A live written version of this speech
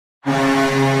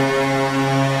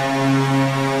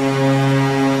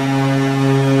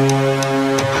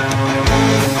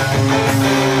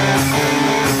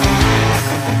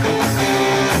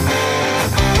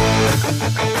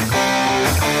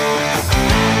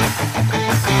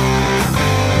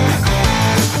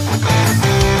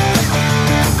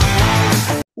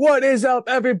What is up,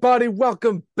 everybody?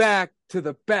 Welcome back to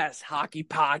the best hockey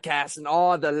podcast in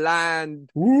all the land.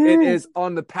 It Woo! is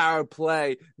On the Power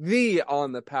Play, the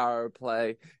On the Power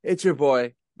Play. It's your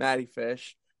boy, Matty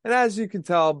Fish. And as you can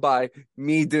tell by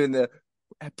me doing the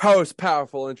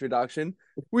powerful introduction,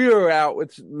 we were out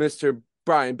with Mr.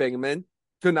 Brian Bingaman.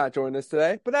 Could not join us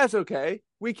today, but that's okay.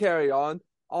 We carry on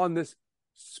this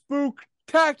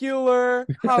spooktacular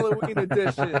Halloween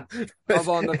edition of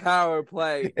On the Power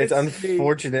Play. It's It's me.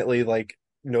 unfortunately like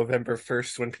November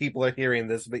 1st when people are hearing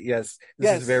this, but yes, this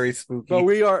is Yes, very but spooky.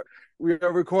 we are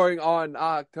recording on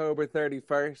October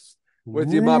 31st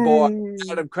with you, my boy, Woo!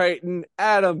 Adam Creighton.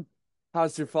 Adam,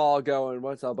 how's your fall going?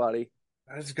 What's up, buddy?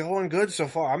 It's going good so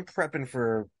far. I'm prepping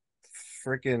for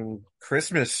freaking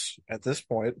Christmas at this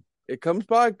point. It comes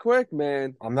by quick,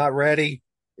 man. I'm not ready.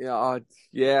 Yeah,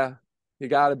 yeah, you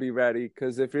got to be ready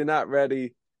because if you're not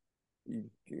ready,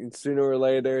 sooner or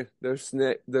later, those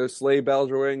sleigh bells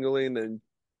are ringing and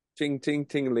ching ching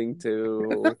tingling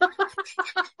too.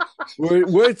 We're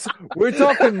we're we're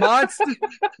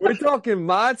talking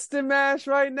monster mash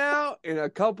right now. In a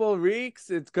couple of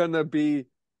weeks, it's gonna be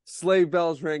sleigh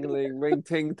bells ringing, ring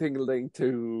ting tingling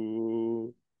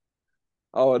too.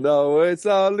 Oh no, it's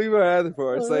only weather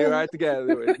for a sleigh ride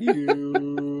together with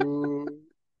you.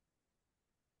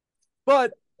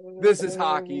 But this is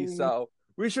hockey, so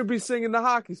we should be singing the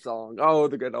hockey song. Oh,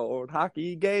 the good old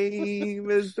hockey game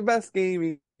is the best game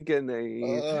you can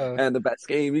name. Uh, And the best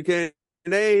game you can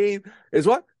name is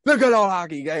what? The good old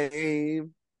hockey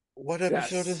game. what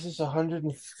episode is Yes. this?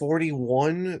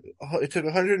 141? It took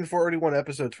 141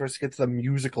 episodes for us to get to the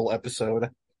musical episode.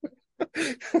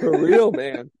 For real,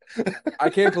 man. I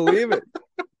can't believe it.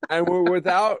 And we're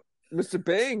without Mr.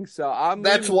 Bing, so I'm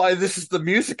That's leading why this is the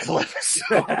musical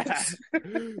episode.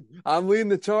 I'm leading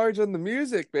the charge on the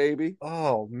music, baby.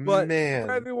 Oh But for man.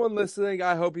 everyone listening,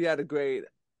 I hope you had a great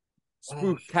Oh,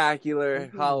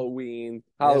 spooktacular Halloween. yes,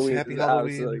 Halloween happy is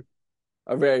obviously Halloween.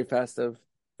 a very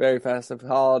festive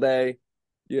holiday.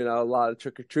 You know, a lot of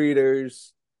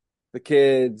trick-or-treaters, the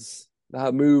kids,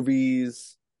 the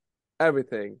movies,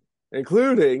 everything,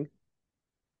 including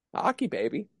hockey,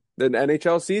 baby. The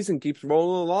NHL season keeps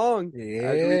rolling along as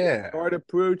we Yeah. start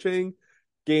approaching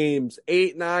games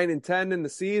 8, 9, and 10 in the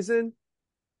season.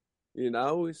 You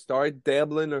know, we start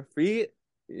dabbling our feet.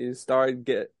 You start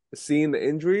seeing the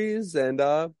injuries, and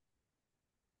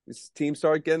this team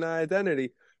started getting an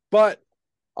identity. But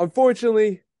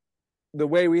unfortunately, the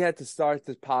way we had to start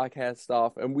this podcast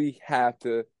off, and we have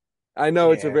to, I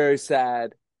know it's a Yeah. very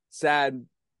sad, sad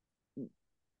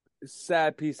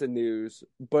piece of news,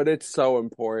 but it's so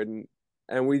important.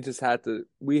 And we had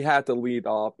to lead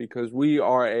off because we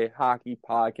are a hockey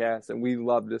podcast and we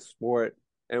love this sport.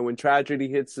 And when tragedy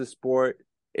hits the sport,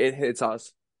 it hits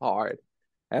us hard.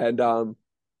 And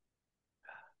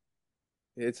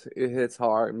it hits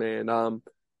hard, man.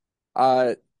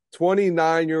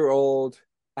 29-year-old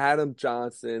Adam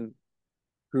Johnson,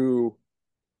 who,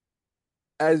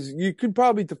 as you could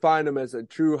probably define him as a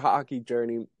true hockey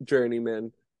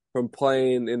journeyman, from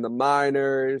playing in the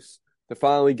minors to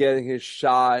finally getting his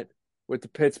shot with the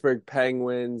Pittsburgh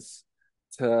Penguins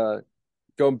to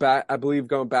going back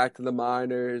to the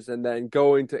minors and then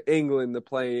going to England to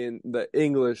play in the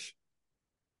English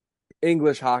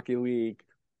Hockey League,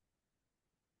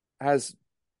 has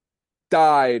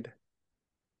died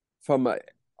from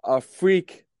a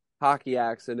freak hockey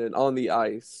accident on the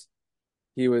ice.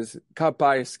 He was cut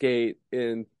by a skate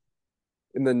in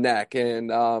the neck and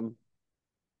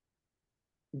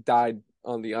died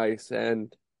on the ice.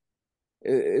 And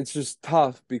it's just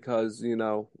tough because, you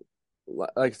know, like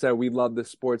I said, we love the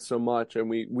sport so much and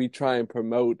we try and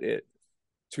promote it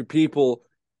to people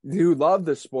who love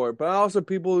the sport, but also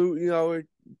people who, you know,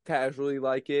 casually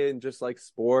like it and just like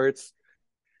sports.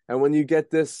 And when you get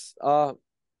this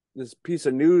piece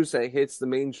of news that hits the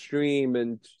mainstream,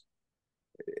 and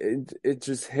it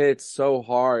just hits so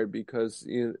hard because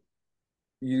you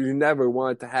never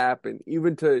want it to happen,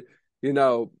 even to, you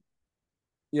know,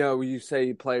 you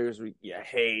say players you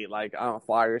hate, like I'm a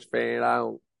Flyers fan.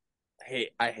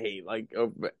 I hate like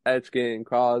Etchkin and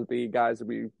Crosby, guys that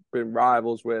we've been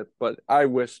rivals with, but I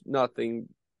wish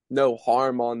no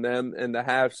harm on them. And to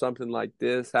have something like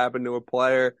this happen to a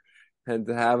player and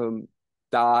to have him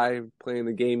die playing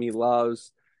the game he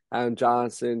loves, Adam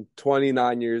Johnson,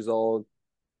 29 years old,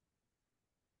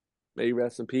 may he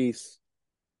rest in peace.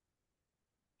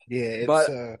 Yeah, But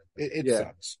it yeah,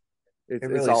 sucks. It it's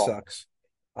really all. sucks.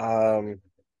 Um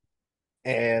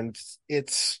and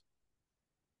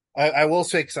I will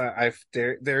say, because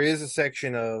there is a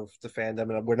section of the fandom,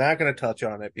 and we're not going to touch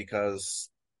on it because,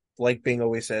 like Bing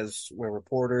always says, we're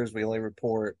reporters. We only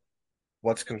report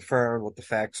what's confirmed, what the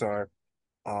facts are.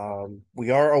 We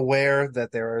are aware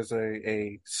that there is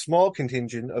a small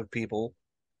contingent of people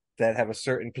that have a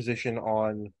certain position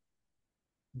on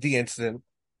the incident.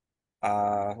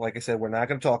 Like I said, we're not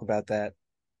going to talk about that.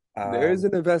 There is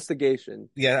Um, an investigation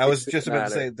yeah, I in was this just about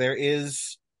to say matter. there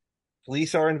is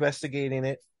police are investigating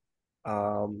it.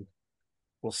 Um,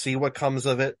 we'll see what comes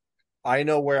of it. I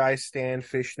know where I stand.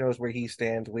 Fish knows where he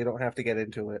stands. We don't have to get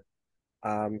into it.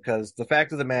 Because the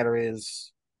fact of the matter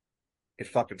is, it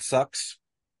fucking sucks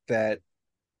that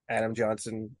Adam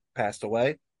Johnson passed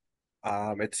away.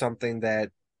 It's something that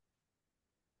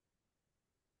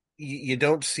you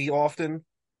don't see often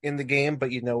in the game,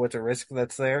 but you know it's a risk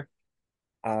that's there.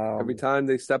 Every Um, time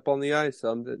they step on the ice,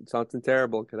 something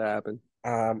terrible could happen.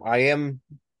 I am.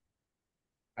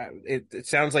 It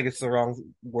sounds like it's the wrong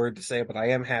word to say, but I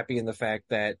am happy in the fact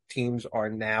that teams are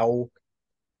now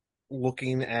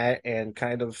looking at and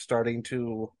kind of starting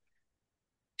to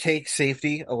take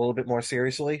safety a little bit more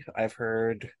seriously. I've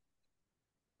heard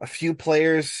a few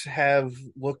players have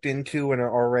looked into and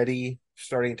are already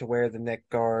starting to wear the neck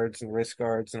guards and wrist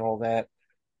guards and all that.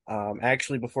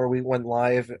 Actually, before we went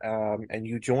live and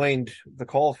you joined the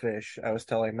call, Fish, I was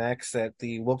telling Max that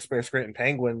the Wilkes-Barre Scranton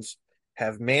Penguins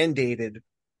have mandated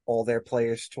all their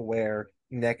players to wear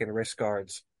neck and wrist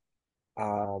guards.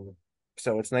 Um,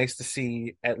 so it's nice to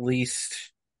see at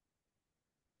least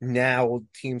now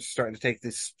teams starting to take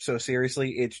this so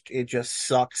seriously. It just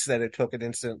sucks that it took an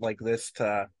incident like this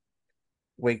to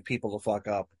wake people the fuck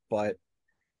up, but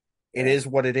it Yeah. is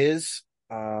what it is.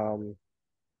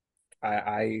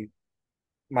 I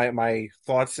my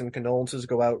thoughts and condolences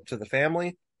go out to the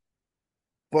family,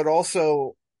 but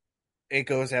also it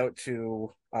goes out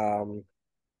to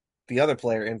the other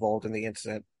player involved in the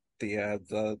incident.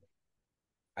 The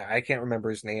I can't remember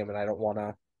his name, and I don't want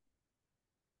to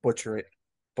butcher it,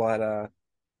 but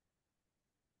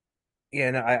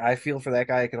yeah, no, I feel for that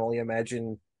guy. I can only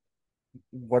imagine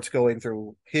what's going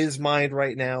through his mind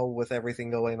right now with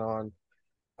everything going on.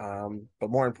 But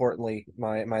more importantly,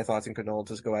 my thoughts and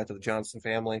condolences go out to the Johnson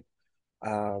family.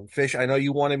 Fish, I know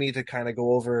you wanted me to kind of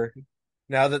go over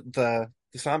now that the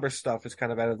somber stuff is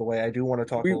kind of out of the way. I do want to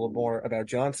talk a We little more about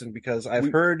Johnson because I've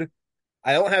we heard.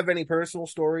 I don't have any personal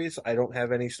stories. I don't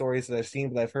have any stories that I've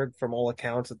seen, but I've heard from all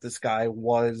accounts that this guy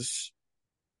was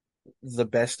the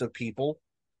best of people.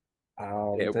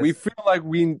 yeah, we That's feel like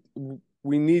we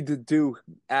need to do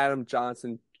Adam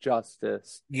Johnson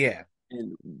justice, yeah,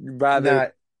 and rather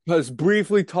not because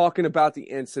briefly talking about the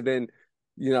incident,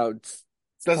 talking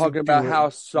doesn't about do it how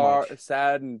much.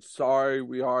 sad and sorry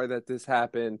we are that this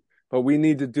happened, but we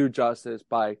need to do justice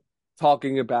by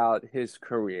talking about his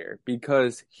career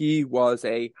because he was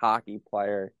a hockey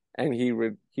player and he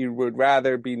would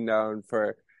rather be known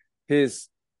for his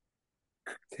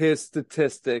his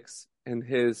statistics and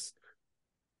his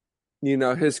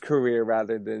career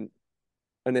rather than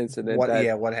an incident What that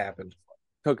yeah, what happened?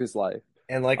 took his life.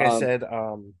 And like I Um, said,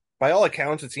 by all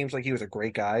accounts, it seems like he was a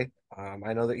great guy.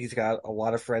 I know that he's got a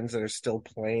lot of friends that are still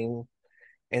playing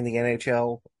in the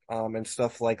NHL, and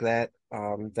stuff like that.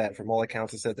 That from all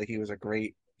accounts, have said that he was a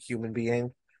great human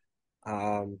being.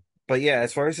 But yeah,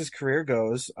 as far as his career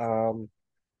goes,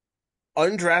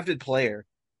 undrafted player,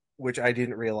 which I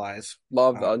didn't realize.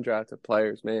 love the Uh, undrafted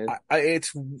players, man.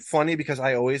 it's funny because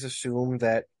I always assume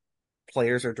that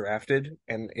players are drafted,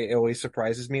 and it always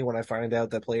surprises me when I find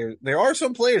out that there are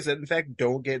some players that in fact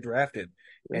don't get drafted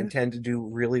and Yeah. tend to do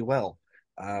really well.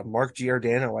 Mark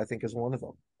Giordano, I think, is one of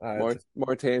them.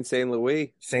 Martin St.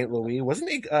 Louis. St. Louis wasn't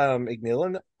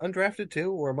Ignillan undrafted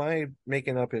too, or am I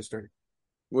making up history?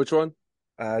 Which one?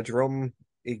 Jerome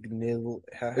Ignil,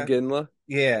 Aginla?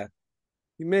 yeah,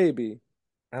 Maybe.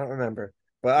 I don't remember,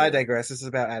 but I Yeah. digress. This is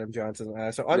about Adam Johnson.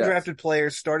 So Yes. undrafted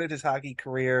players started his hockey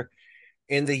career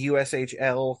in the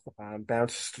USHL,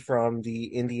 bounced from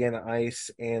the Indiana Ice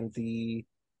and the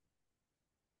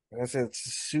I guess it's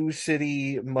Sioux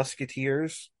City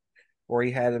Musketeers, where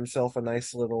he had himself a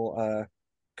nice little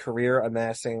career,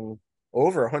 amassing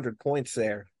over 100 points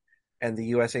there and the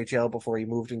USHL before he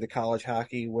moved into college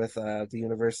hockey with the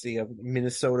University of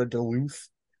Minnesota Duluth,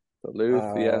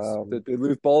 Duluth, yes. The um,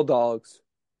 Duluth Bulldogs.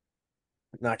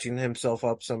 notching himself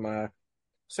up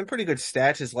some pretty good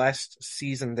stats. His last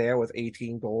season there with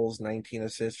 18 goals, 19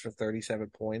 assists for 37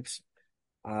 points.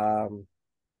 Um,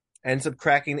 ends up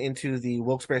cracking into the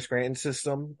Wilkes-Barre Scranton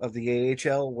system of the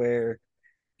AHL, where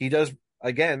he does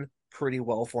again pretty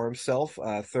well for himself.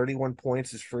 31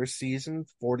 points his first season,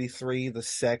 43 the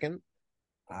second.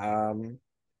 Um,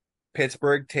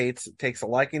 Pittsburgh takes a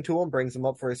liking to him, brings him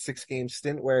up for a 6 game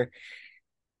stint where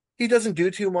he doesn't do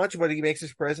too much, but he makes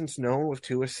his presence known with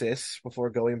 2 assists before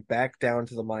going back down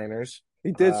to the minors.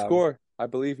 He did Um, score. I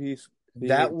believe he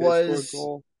that did score a was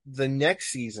goal. the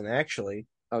next season, actually.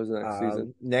 That was the next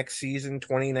season. Next season,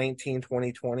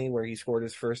 2019-2020, where he scored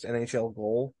his first NHL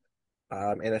goal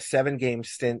in a 7-game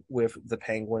stint with the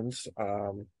Penguins.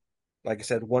 Like I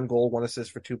said, 1 goal, 1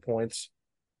 assist for 2 points.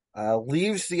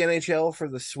 Leaves the NHL for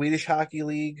the Swedish Hockey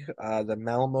League, the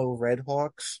Malmo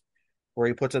Redhawks, where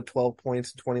he puts up 12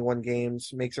 points in 21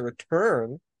 games, makes a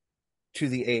return to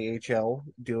the AHL,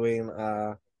 doing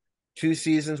 2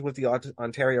 seasons with the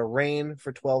Ontario Reign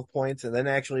for 12 points, and then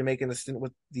actually making a stint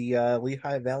with the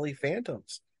Lehigh Valley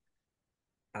Phantoms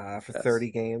for Yes.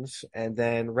 30 games, and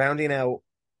then rounding out,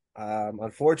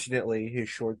 unfortunately, his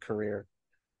short career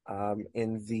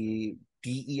in the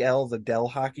DEL, the Dell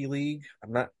Hockey League.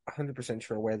 I'm not 100%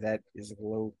 sure where that is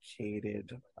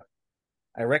located.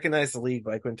 I recognize the league,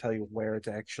 but I couldn't tell you where it's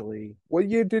actually. What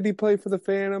year did he play for the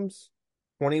Phantoms?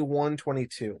 21,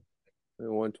 22.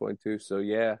 122. So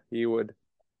yeah, he would.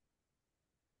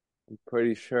 I'm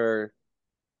pretty sure.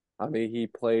 I mean, he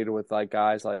played with like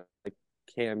guys like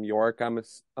Cam York. I'm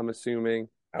assuming.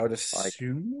 I would Like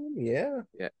assume, yeah.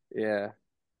 yeah, yeah.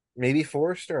 Maybe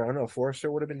Forrester. I don't know.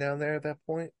 Forrester would have been down there at that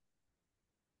point.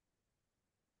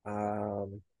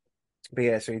 Um, but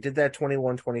yeah, so he did that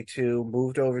 21, 22.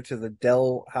 Moved over to the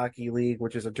Dell Hockey League,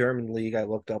 which is a German league I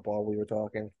looked up while we were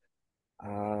talking.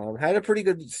 Had a pretty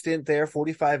good stint there,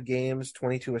 45 games,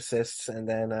 22 assists, and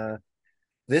then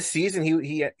this season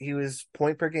he was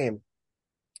point per game.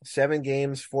 7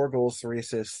 games, 4 goals, 3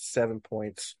 assists, 7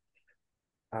 points.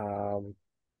 Um,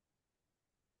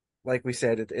 like we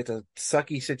said, it's a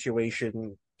sucky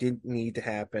situation. Didn't need to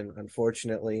happen,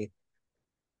 unfortunately.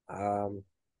 Um,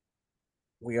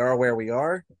 we are where we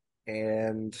are,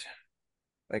 and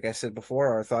like I said before,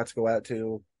 our thoughts go out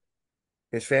to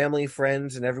his family,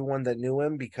 friends, and everyone that knew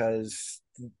him because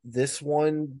this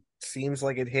one seems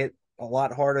like it hit a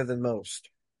lot harder than most,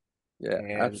 Yeah,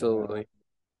 and absolutely.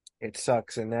 it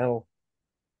sucks. And now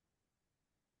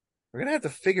we're gonna have to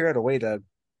figure out a way to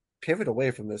pivot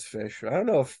away from this fish. I don't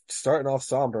know if starting off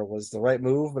somber was the right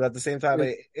move, but at the same time,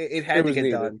 It, it it had to was get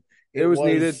needed. done. It It was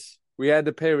needed. was, We had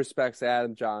to pay respects to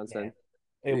Adam yeah, Johnson.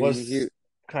 it He was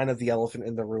kind of the elephant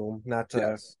in the room.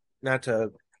 yes. Not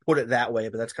to put it that way,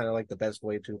 but that's kind of like the best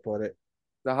way to put it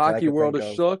The that I hockey could world think is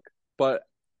of. shook, but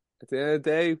at the end of the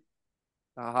day,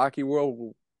 the hockey world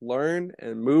will learn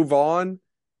and move on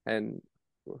and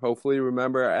hopefully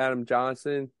remember Adam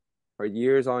Johnson for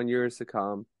years on years to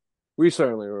come. We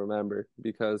certainly remember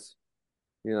because,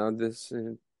 this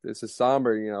is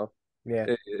somber, Yeah,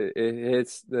 it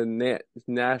hits the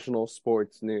national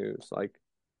sports news. Like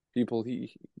people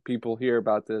people hear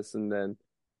about this and then,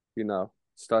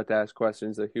 start to ask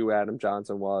questions of who Adam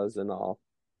Johnson was and all.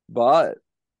 But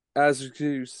as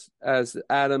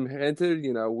Adam hinted,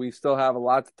 we still have a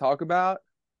lot to talk about.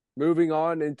 Moving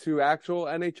on into actual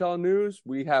NHL news,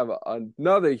 we have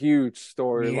another huge yeah.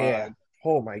 storyline.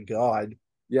 Oh my God,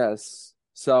 Yes.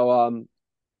 So,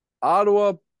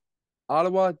 Ottawa,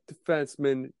 Ottawa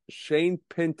defenseman Shane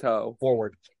Pinto,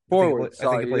 forward. forward. I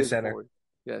think he Sorry, he plays is center. forward.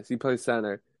 Yes, he plays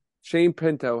center. Shane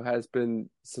Pinto has been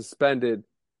suspended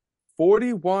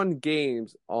 41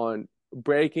 games on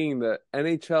breaking the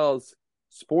NHL's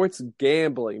sports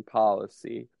gambling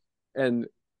policy. And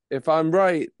if I'm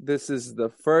right, this is the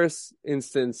first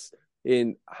instance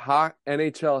in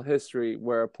NHL history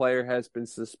where a player has been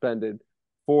suspended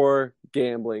for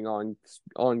gambling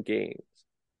on games.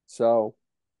 So,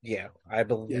 Yeah, I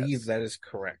believe yes. that is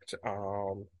correct.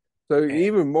 So And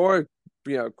even more,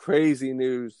 crazy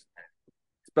news,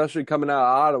 especially coming out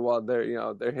of Ottawa,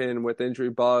 they're hitting with injury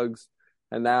bugs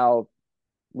and now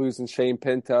losing Shane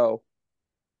Pinto.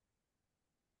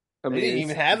 I they mean, didn't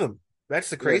even have him. That's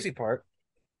the yeah, crazy part.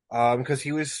 Because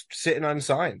he was sitting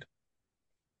unsigned.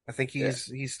 I think yeah.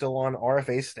 he's still on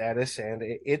RFA status, and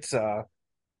it's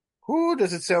who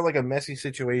does it sound like a messy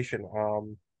situation?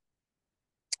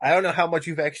 I don't know how much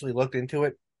you've actually looked into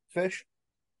it, Fish,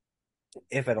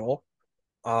 if at all.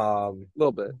 A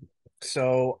little bit.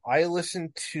 So I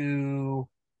listened to.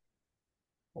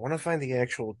 I want to find the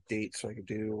actual date so I could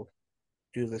do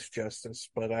this justice,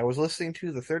 but I was listening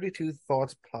to the 32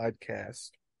 Thoughts podcast.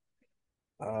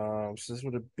 So this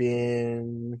would have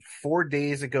been 4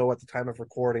 days ago at the time of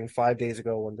recording, 5 days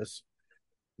ago when this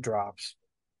drops.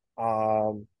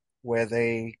 Um, where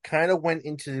they kind of went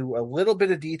into a little bit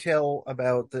of detail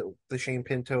about the Shane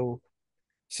Pinto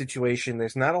situation.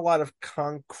 There's not a lot of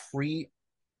concrete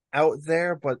out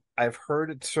there, but I've heard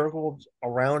it circled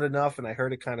around enough, and I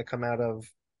heard it kind of come out of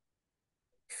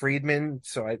Friedman.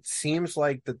 So it seems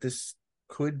like that this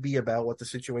could be about what the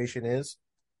situation is.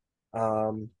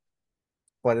 Um,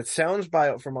 But it sounds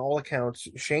from all accounts,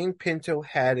 Shane Pinto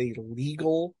had a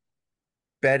legal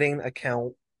betting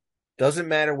account. Doesn't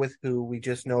matter with who. We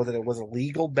just know that it was a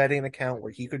legal betting account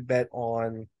where he could bet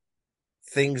on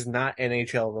things not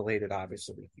NHL related.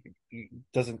 Obviously, it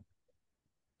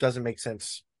doesn't make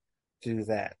sense to do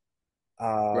that.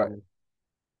 Right.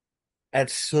 At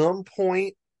some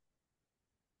point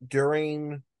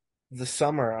during the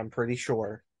summer, I'm pretty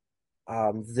sure,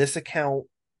 this account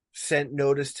sent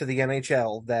notice to the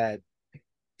NHL that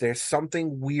there's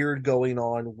something weird going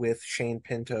on with Shane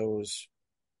Pinto's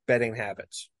betting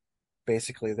habits.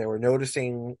 Basically, they were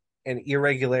noticing an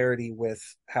irregularity with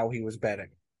how he was betting.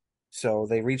 So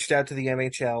they reached out to the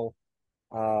NHL,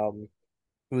 um,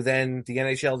 the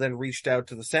NHL then reached out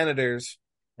to the Senators,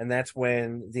 and that's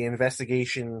when the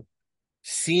investigation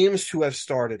seems to have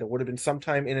started. It would have been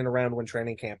sometime in and around when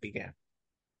training camp began.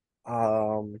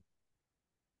 Um,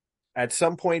 at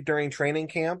some point during training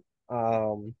camp,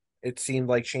 it seemed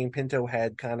like Shane Pinto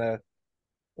had kind of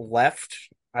left.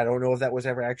 I don't know if that was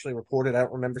ever actually reported. I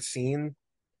don't remember seeing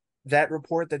that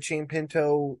report that Shane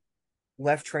Pinto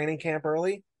left training camp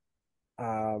early.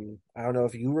 I don't know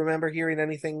if you remember hearing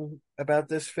anything about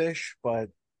this fish, but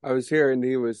I was hearing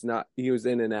he was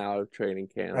in and out of training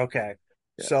camp. okay.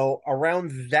 Yeah. So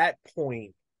around that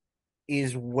point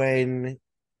is when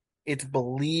it's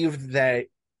believed that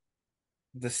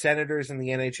the Senators and the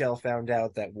NHL found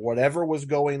out that whatever was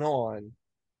going on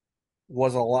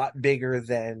was a lot bigger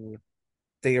than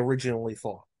they originally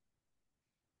thought.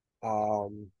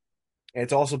 And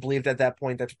it's also believed at that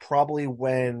point that's probably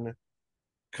when,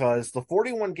 because the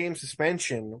 41 game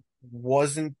suspension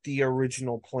wasn't the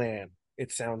original plan.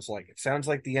 It sounds like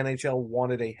the NHL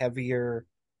wanted a heavier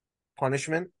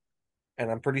punishment,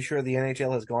 and I'm pretty sure the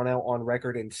NHL has gone out on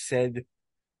record and said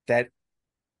that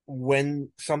when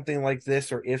something like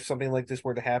this, or if something like this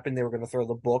were to happen, they were going to throw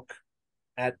the book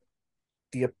at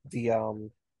the the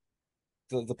um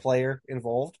the player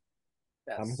involved,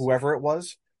 Yes. whoever it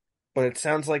was. But it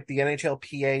sounds like the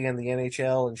NHLPA and the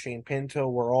NHL and Shane Pinto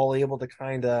were all able to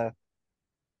kind of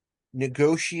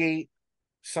negotiate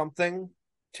something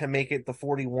to make it the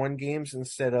 41 games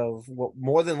instead of what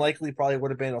more than likely probably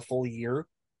would have been a full year.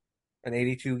 An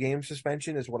 82 game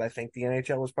suspension is what I think the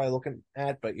NHL was probably looking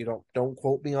at, but you don't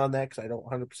quote me on that because I don't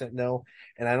 100% know,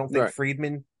 and I don't think Right.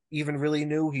 Friedman even really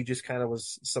knew. He just kind of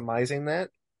was surmising that.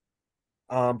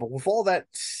 But with all that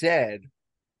said,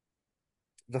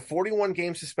 the 41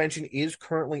 game suspension is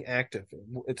currently active.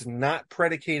 It's not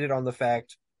predicated on the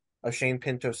fact of Shane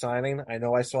Pinto signing. I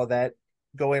know I saw that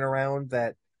going around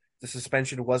that the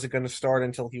suspension wasn't going to start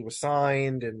until he was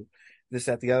signed and this,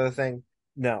 that, the other thing.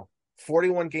 No,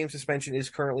 41 game suspension is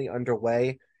currently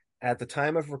underway. At the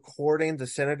time of recording, the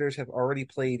Senators have already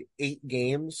played 8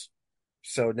 games.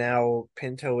 So now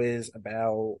Pinto is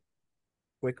about,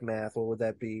 quick math, what would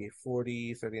that be?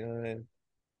 40, 39,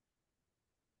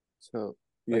 So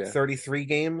like yeah. 33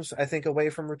 games, I think, away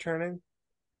from returning.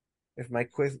 If my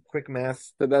quick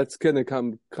math, So that's gonna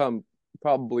come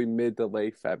probably mid to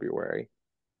late February.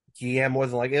 yeah, more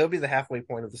than like it'll be the halfway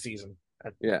point of the season.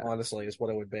 Yeah. Honestly, is what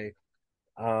it would be.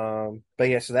 But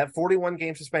yeah, so that 41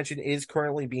 game suspension is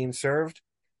currently being served.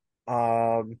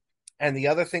 Um, and the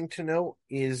other thing to note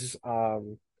is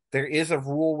there is a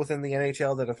rule within the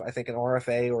NHL that if I think an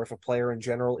RFA or if a player in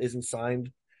general isn't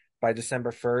signed by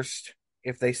December 1st,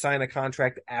 if they sign a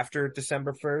contract after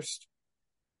December 1st,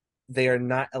 they are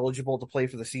not eligible to play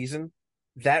for the season.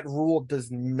 That rule does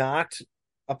not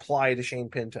apply to Shane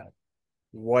Pinto.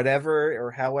 Whatever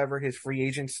or however his free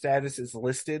agent status is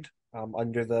listed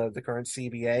under the current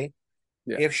CBA,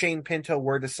 Yeah. if Shane Pinto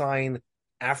were to sign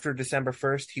after December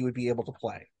 1st, he would be able to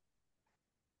play.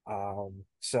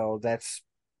 So that's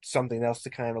something else to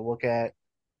kind of look at.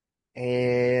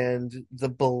 And the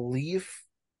belief,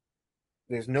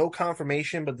 there's no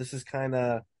confirmation, but this is kind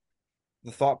of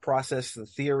the thought process, the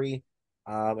theory.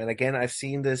 And again, I've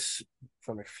seen this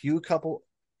from a couple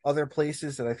other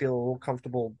places that I feel a little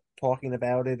comfortable talking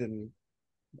about it and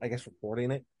I guess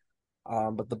reporting it.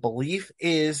 But the belief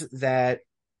is that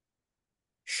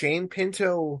Shane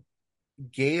Pinto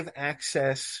gave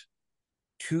access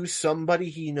to somebody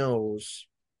he knows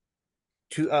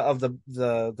to of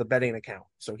the betting account.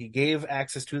 So he gave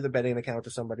access to the betting account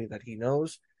to somebody that he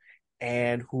knows,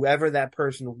 and whoever that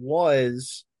person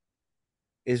was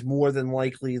is more than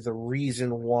likely the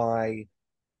reason why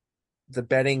the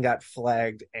betting got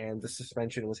flagged and the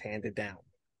suspension was handed down.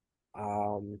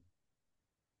 Um,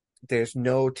 there's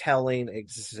no telling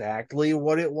exactly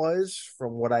what it was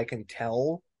from what I can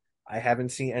tell. I haven't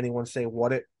seen anyone say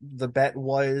what the bet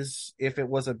was, if it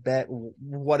was a bet,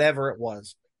 whatever it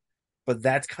was. But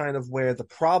that's kind of where the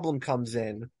problem comes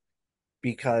in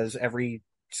because every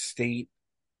state,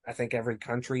 I think every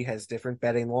country has different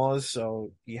betting laws,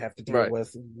 so you have to deal Right.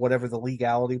 with whatever the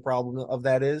legality problem of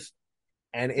that is.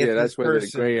 And Yeah, if this that's where the gray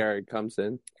person area comes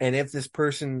in. and if this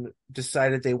person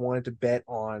decided they wanted to bet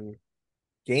on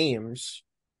games,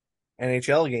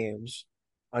 NHL games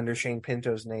under Shane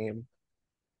Pinto's name,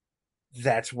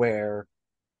 that's where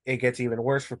it gets even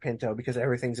worse for Pinto because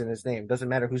everything's in his name. Doesn't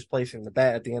matter who's placing the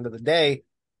bet. At the end of the day,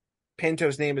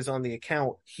 Pinto's name is on the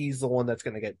account. He's the one that's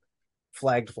going to get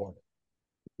flagged for it.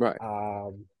 Right.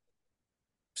 Um,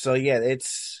 so yeah,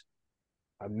 it's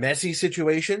a messy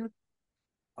situation.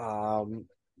 Um,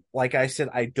 like I said,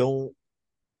 I don't.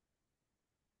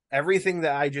 Everything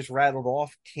that I just rattled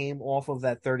off came off of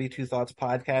that 32 Thoughts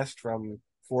podcast from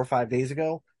 4 or 5 days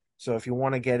ago. So if you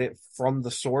want to get it from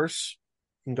the source,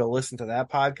 you can go listen to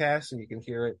that podcast and you can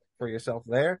hear it for yourself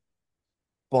there.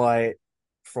 But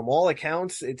from all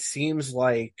accounts, it seems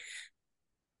like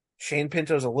Shane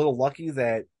Pinto's a little lucky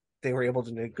that they were able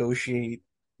to negotiate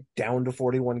down to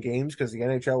 41 games because the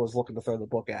NHL was looking to throw the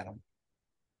book at him.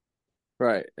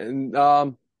 Right. And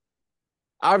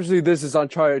obviously this is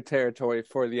uncharted territory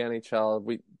for the NHL.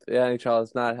 The NHL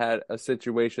has not had a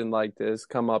situation like this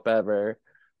come up ever.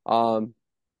 Um,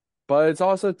 but it's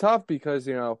also tough because,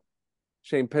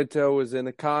 Shane Pinto was in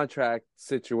a contract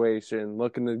situation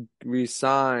looking to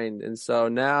re-sign. And so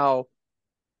now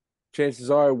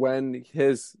chances are when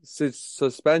his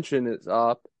suspension is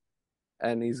up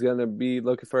and he's going to be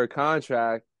looking for a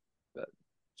contract,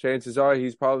 chances are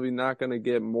he's probably not going to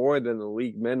get more than the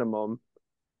league minimum.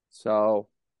 So,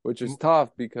 which is tough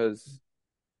because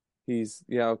he's,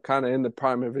 kind of in the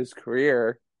prime of his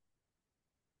career.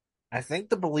 I think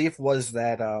the belief was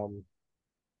that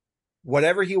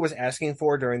whatever he was asking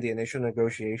for during the initial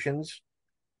negotiations,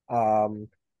 um,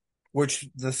 which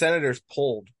the Senators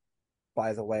pulled,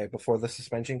 by the way, before the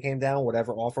suspension came down,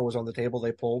 whatever offer was on the table,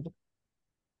 they pulled.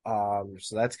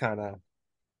 So that's kind of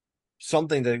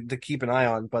something to keep an eye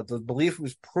on. But the belief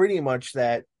was pretty much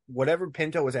that whatever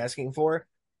Pinto was asking for,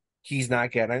 he's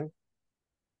not getting,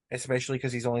 especially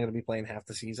because he's only going to be playing half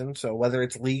the season. So whether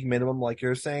it's league minimum, like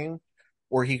you're saying,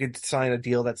 or he could sign a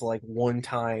deal that's like one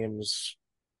times,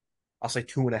 I'll say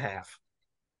 2.5.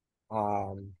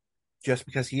 Um, just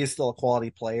because he is still a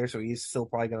quality player, so he's still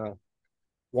probably going to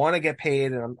want to get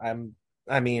paid. And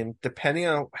I mean, depending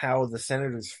on how the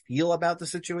Senators feel about the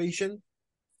situation,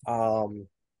 um,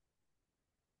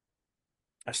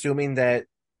 assuming that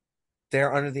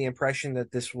they're under the impression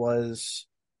that this was,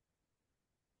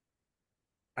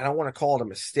 I don't want to call it a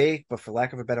mistake, but for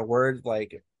lack of a better word,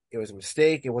 like it was a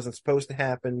mistake. It wasn't supposed to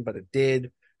happen, but it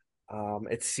did.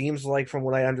 It seems like, from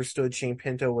what I understood, Shane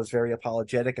Pinto was very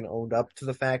apologetic and owned up to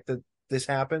the fact that this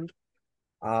happened,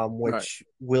 Right. which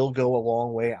will go a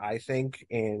long way, I think,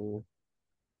 in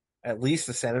at least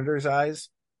the Senators' eyes.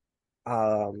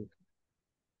 Um,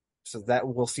 so that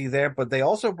we'll see there. But they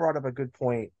also brought up a good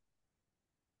point.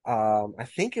 I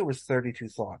think it was 32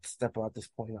 Thoughts that brought this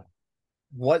point up.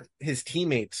 What his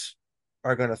teammates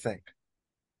are going to think.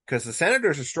 Because the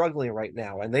Senators are struggling right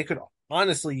now, and they could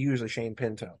honestly use a Shane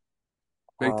Pinto.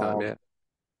 Big time, yeah. Um,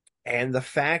 and the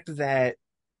fact that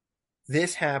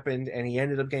this happened and he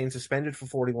ended up getting suspended for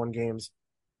 41 games,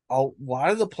 a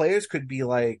lot of the players could be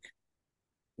like,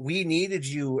 we needed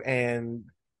you and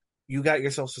you got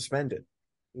yourself suspended.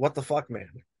 What the fuck, man?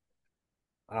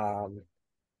 Um,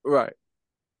 Right.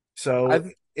 so I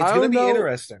it's I going to don't be know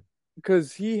interesting.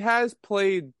 because he has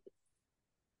played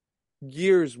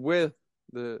years with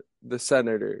the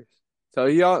Senators. So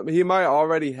he might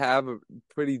already have a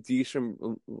pretty decent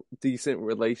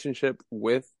relationship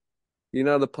with,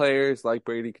 the players like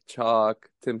Brady Tkachuk,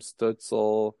 Tim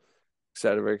Stützle, et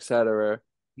cetera, et cetera.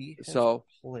 He has So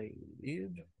played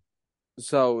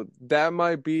so that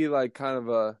might be like kind of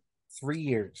a 3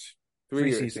 years, three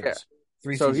three years, yeah. seasons,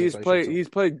 three So seasons, I should say. he's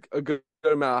played a good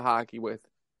amount of hockey with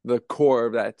the core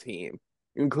of that team,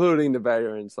 including the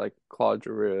veterans like Claude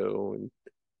Giroux and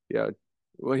yeah.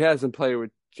 Well, he hasn't played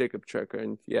with Jacob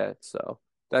Chikrin yet, so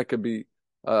that could be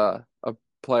a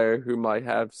player who might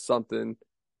have something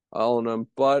on him.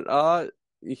 But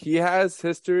he has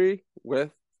history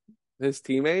with his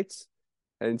teammates,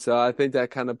 and so I think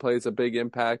that kind of plays a big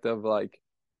impact of like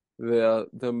the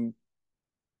the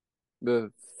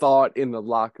the thought in the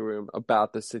locker room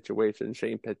about the situation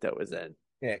Shane Pinto is in.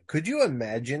 Yeah. Could you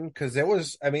imagine? Because there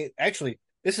was, I mean, actually,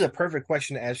 this is a perfect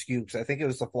question to ask you because I think it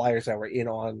was the Flyers that were in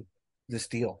on this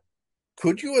deal.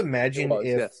 Could you It imagine was,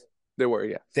 if yes. There were,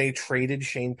 yes. they traded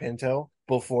Shane Pinto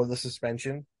before the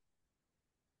suspension?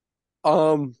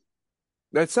 Um,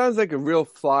 that sounds like a real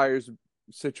Flyers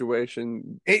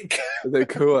situation It, they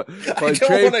could, I but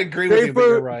don't want to agree with you, but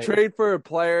you're right. trade for a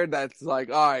player that's like,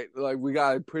 all right, like we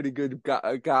got a pretty good guy.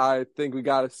 I think we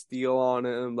got a steal on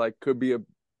him. Like could be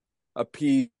a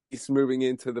piece moving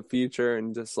into the future,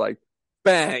 and just like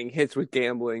bang hits with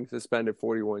gambling, suspended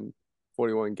 41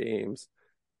 games.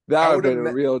 That I would have would been a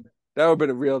ima- real that would have been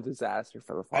a real disaster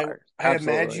for the Flyers. I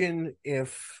Absolutely. imagine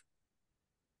if,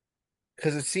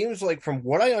 because it seems like from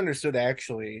what I understood,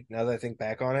 actually, now that I think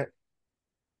back on it,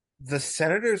 the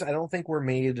Senators, I don't think were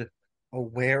made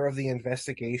aware of the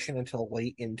investigation until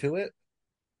late into it.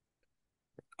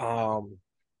 Um,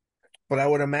 but I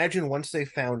would imagine once they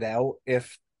found out,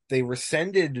 if they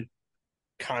rescinded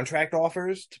contract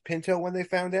offers to Pinto when they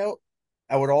found out,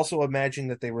 I would also imagine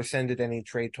that they rescinded any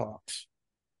trade talks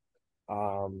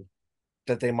um,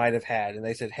 that they might have had. And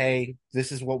they said, hey,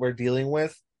 this is what we're dealing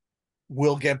with.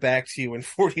 We'll get back to you in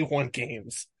 41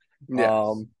 games. Yes.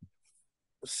 Um,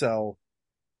 so,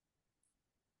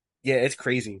 yeah, it's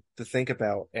crazy to think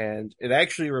about. And it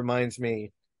actually reminds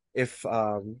me, if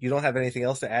you don't have anything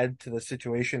else to add to the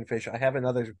situation, Fish, I have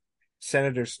another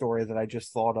Senator story that I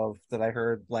just thought of that I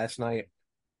heard last night.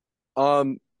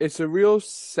 It's a real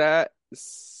sad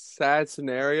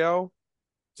scenario.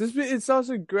 It's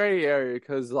also a gray area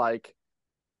because like,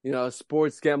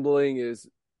 sports gambling is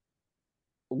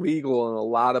legal in a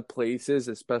lot of places,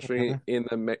 especially Mhm. in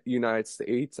the United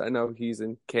States. I know he's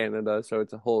in Canada, so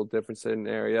it's a whole different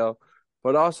scenario.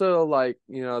 But also, like,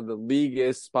 the league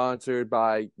is sponsored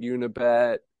by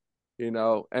Unibet,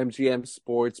 MGM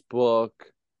Sportsbook,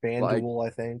 like FanDuel, I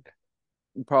think.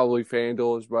 probably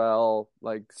FanDuel as well.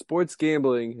 Like, sports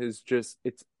gambling is just,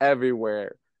 it's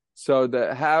everywhere. So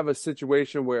to have a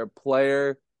situation where a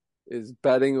player is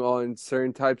betting on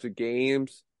certain types of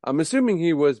games, I'm assuming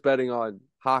he was betting on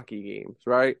hockey games,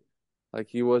 right? Like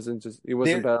he wasn't There,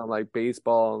 betting on like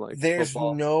baseball and like there's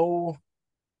football. no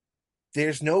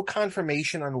there's no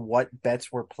confirmation on what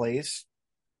bets were placed.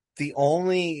 The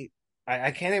only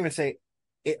I can't even say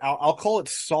it. I'll call it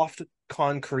soft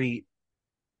concrete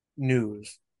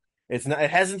news. It's not.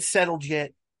 It hasn't settled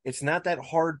yet. It's not that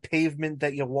hard pavement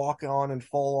that you walk on and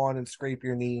fall on and scrape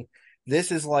your knee.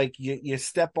 This is like you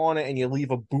step on it and you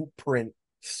leave a boot print,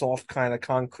 soft kind of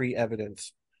concrete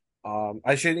evidence.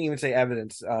 I shouldn't even say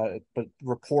evidence, but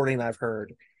reporting I've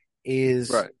heard is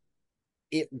Right.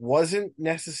 it wasn't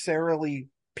necessarily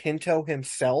Pinto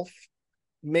himself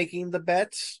making the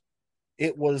bets.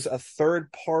 It was a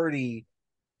third party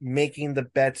making the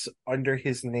bets under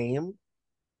his name.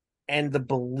 And the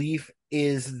belief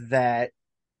is that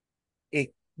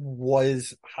it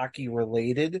was hockey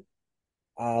related.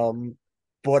 Um,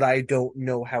 but I don't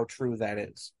know how true that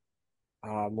is.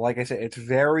 Like I said, it's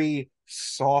very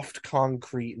soft,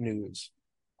 concrete news.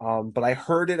 But I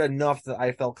heard it enough that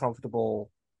I felt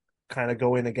comfortable kind of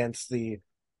going against the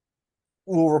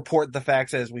we'll report the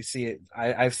facts as we see it.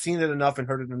 I've seen it enough and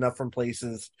heard it enough from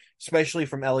places, especially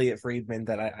from Elliot Friedman,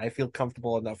 that I feel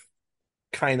comfortable enough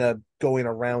kind of going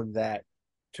around that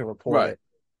to report Right. it.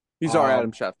 He's our Adam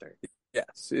Um, Schefter.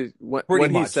 Yes. Pretty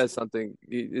When he much. says something,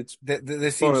 it's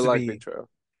This more seems to likely be, true.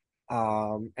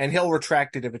 and he'll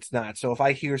retract it if it's not. So if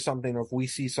I hear something or if we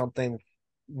see something,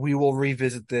 we will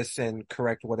revisit this and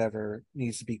correct whatever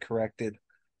needs to be corrected.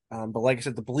 But like I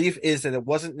said, the belief is that it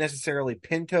wasn't necessarily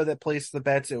Pinto that placed the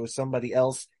bets. It was somebody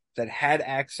else that had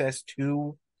access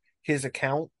to his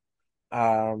account.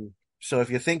 So if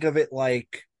you think of it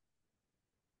like,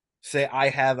 say, I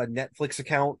have a Netflix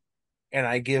account and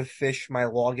I give Fish my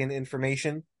login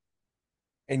information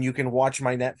and you can watch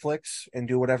my Netflix and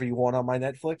do whatever you want on my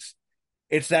Netflix.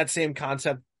 It's that same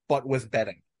concept, but with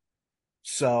betting.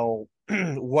 So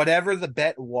whatever the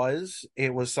bet was,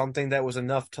 it was something that was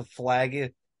enough to flag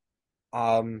it,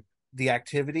 the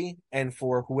activity, and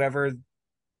for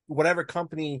whatever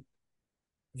company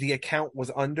the account was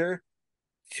under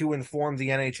to inform the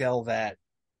NHL that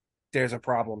there's a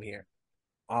problem here.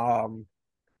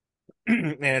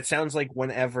 And it sounds like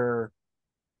whenever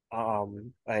a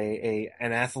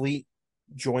an athlete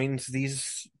joins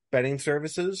these betting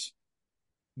services,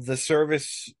 the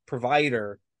service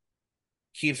provider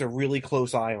keeps a really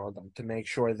close eye on them to make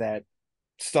sure that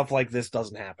stuff like this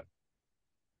doesn't happen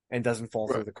and doesn't fall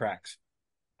through Right. the cracks.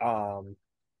 Um,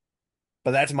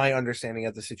 but that's my understanding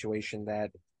of the situation.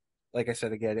 That, like I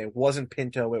said again, it wasn't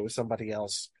Pinto; it was somebody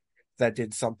else that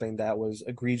did something that was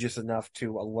egregious enough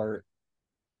to alert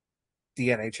the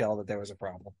NHL that there was a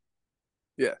problem.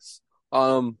 Yes.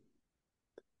 Um,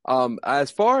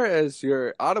 as far as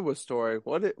your Ottawa story,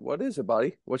 what is it,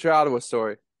 buddy? What's your Ottawa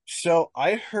story? So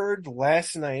I heard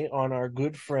last night on our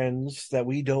good friends that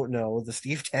we don't know, the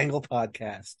Steve Tangle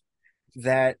podcast,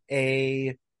 that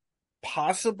a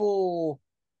possible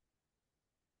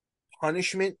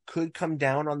punishment could come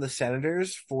down on the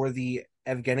Senators for the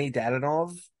Evgeny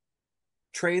Dadanov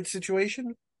trade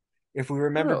situation. If we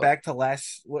remember Really? back to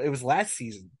it was last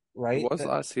season, It right? was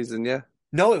last season, yeah.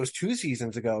 No, it was 2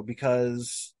 seasons ago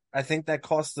because I think that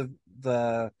cost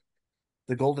the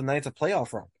the Golden Knights a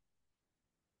playoff run.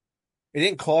 It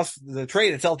didn't cost the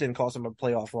trade itself didn't cost them a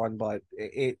playoff run, but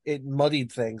it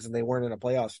muddied things and they weren't in a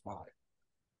playoff spot.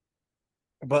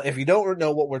 But if you don't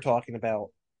know what we're talking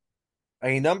about,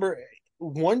 a number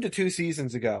 1 to 2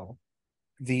 seasons ago,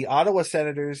 the Ottawa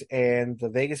Senators and the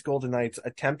Vegas Golden Knights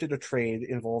attempted a trade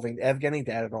involving Evgeny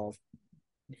Dadanov.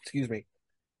 Excuse me.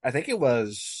 I think it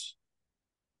was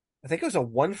I think it was a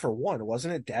 1-for-1,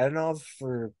 wasn't it? Dadanov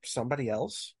for somebody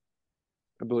else.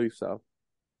 I believe so.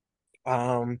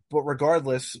 But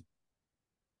regardless,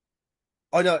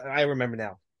 oh no, I remember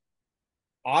now.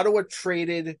 Ottawa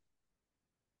traded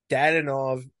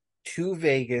Dadanov to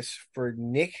Vegas for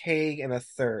Nick Hague and a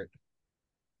third.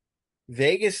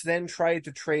 Vegas then tried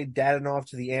to trade Dadanov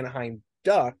to the Anaheim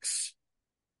Ducks,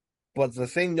 but the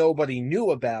thing nobody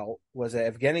knew about was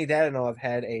that Evgeny Dadanov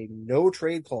had a no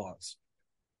trade clause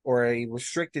or a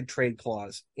restricted trade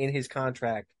clause in his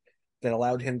contract that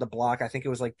allowed him to block, I think it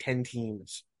was like 10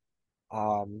 teams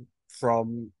from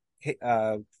from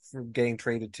getting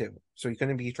traded to. So he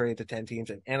couldn't be traded to 10 teams,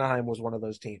 and Anaheim was one of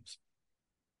those teams.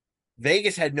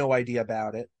 Vegas had no idea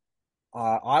about it.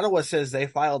 Ottawa says they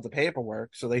filed the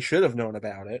paperwork, so they should have known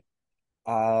about it.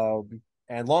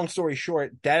 And long story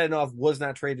short, Dadanov was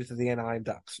not traded to the Anaheim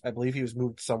Ducks. I believe he was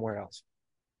moved somewhere else,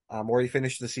 or he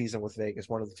finished the season with Vegas,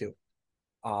 one of the two.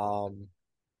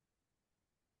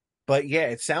 But yeah,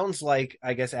 it sounds like,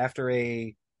 I guess, after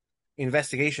a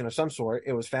investigation of some sort,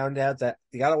 it was found out that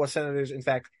the Ottawa Senators, in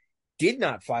fact, did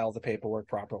not file the paperwork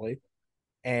properly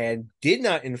and did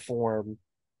not inform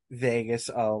Vegas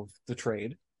of the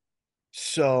trade.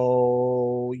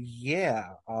 So yeah,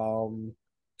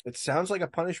 it sounds like a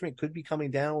punishment could be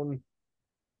coming down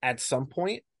at some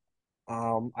point.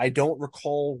 I don't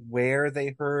recall where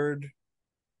they heard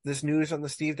this news on the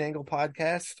Steve Dangle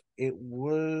podcast. It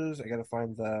was, I gotta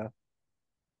find the,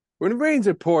 When it rains,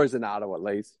 it pours in Ottawa,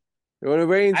 Lace. When it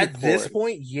rains, it at this pours.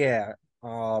 point, yeah.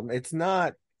 It's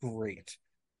not great.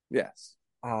 Yes.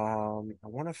 I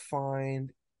want to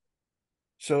find,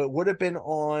 so it would have been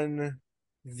on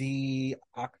the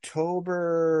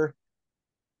October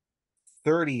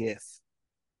 30th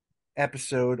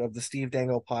episode of the Steve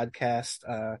Dangle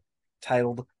podcast,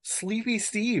 titled Sleepy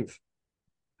Steve.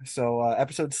 So,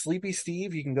 episode Sleepy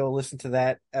Steve, you can go listen to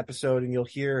that episode and you'll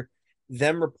hear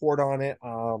them report on it.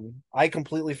 I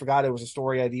completely forgot it was a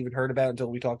story I'd even heard about until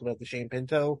we talked about the Shane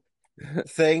Pinto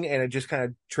thing, and it just kind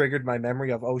of triggered my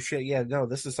memory of, oh shit, yeah, no,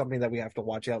 this is something that we have to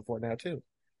watch out for now too.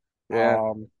 Yeah.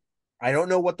 Um, I don't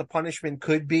know what the punishment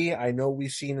could be. I know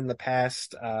we've seen in the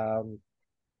past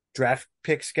draft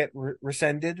picks get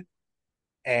rescinded,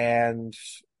 and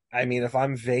I mean, if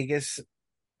I'm Vegas,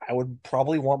 I would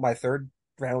probably want my third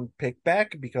round pick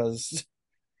back because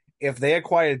if they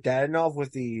acquired Dadanov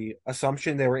with the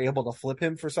assumption they were able to flip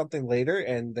him for something later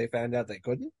and they found out they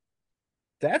couldn't,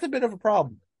 that's a bit of a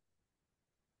problem.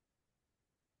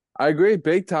 I agree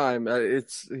big time.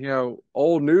 It's,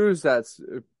 old news that's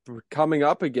coming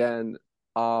up again.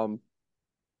 Um,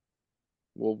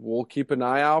 we'll keep an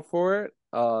eye out for it.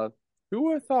 Who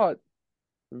would have thought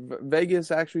Vegas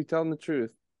actually telling the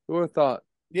truth? Who would have thought?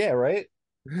 Yeah, right.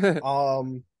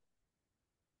 Um,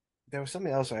 there was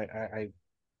something else.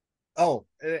 Oh,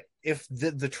 if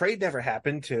the trade never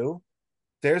happened too,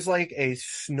 there's like a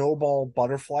snowball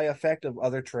butterfly effect of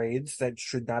other trades that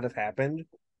should not have happened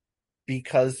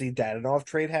because the Dadanov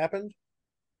trade happened.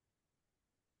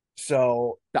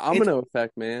 So it's Domino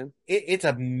effect, man. it's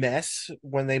a mess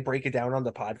when they break it down on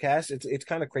the podcast. It's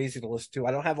kind of crazy to listen to.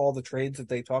 I don't have all the trades that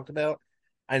they talked about.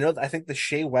 I think the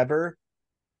Shea Weber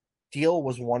deal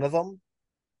was one of them.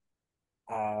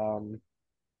 Um,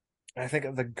 I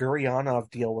think the Guryanov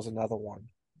deal was another one.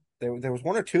 There was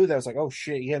one or two that was like, oh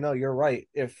shit, yeah, no, you're right.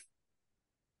 If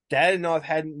Dadanov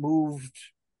hadn't moved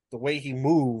the way he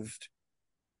moved,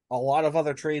 a lot of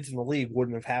other trades in the league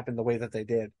wouldn't have happened the way that they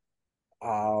did.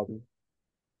 Um,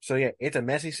 so yeah, it's a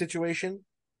messy situation,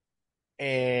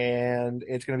 and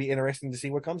it's going to be interesting to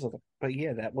see what comes of it. But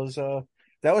yeah, that was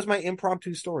my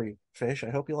impromptu story, Fish. I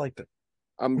hope you liked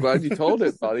I'm glad you told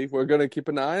it, buddy. We're gonna keep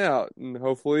an eye out and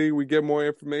hopefully we get more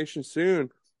information soon.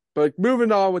 But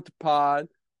moving on with the pod,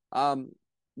 um,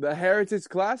 the Heritage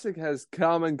Classic has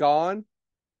come and gone.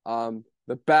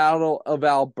 The Battle of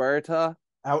Alberta,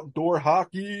 outdoor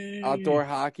hockey. outdoor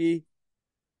hockey,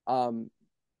 um,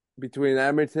 between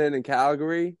Edmonton and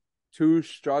Calgary, two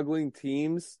struggling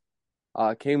teams.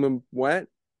 Came and went.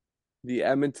 The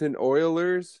Edmonton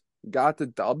Oilers got the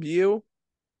W.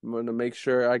 I'm gonna make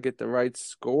sure I get the right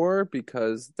score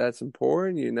because that's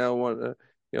important. You don't want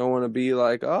to be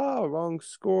like, oh, wrong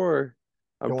score.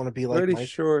 You I'm don't want to be like pretty Mike.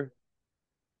 sure.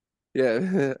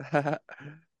 Yeah.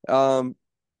 Um,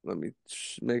 let me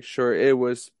make sure it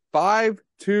was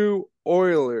 5-2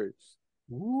 Oilers.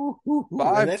 Ooh, and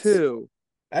 5-2.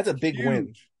 that's a big win.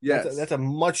 Huge. That's Yes. a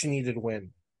much needed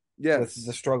win with the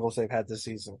Yes. struggles they've had this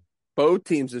season. Both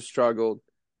teams have struggled.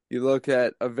 You look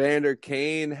at Evander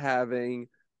Kane having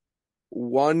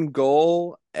one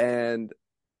goal and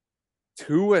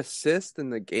two assists in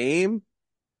the game.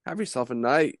 Have yourself a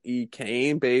night, E.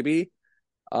 Kane, baby.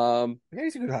 Um, Yeah,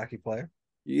 he's a good hockey player.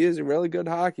 he is a really good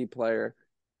hockey player.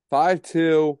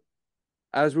 5-2,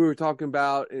 as we were talking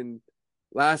about in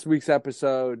last week's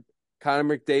episode,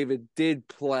 Connor McDavid did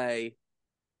play.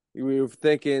 We were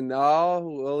thinking, oh,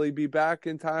 will he be back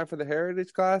in time for the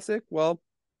Heritage Classic? Well,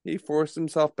 he forced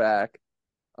himself back.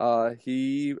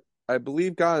 He, I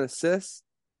believe, got an assist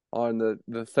on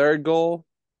the third goal.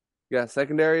 He got a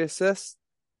secondary assist.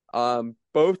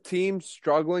 Both teams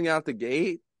struggling out the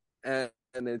gate, and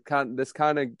this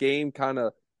kind of game kind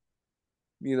of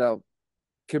you know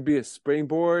could be a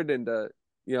springboard into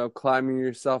climbing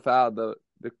yourself out of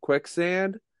the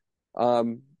quicksand.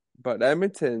 Um, but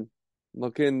Edmonton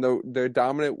looking their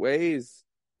dominant ways,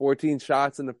 14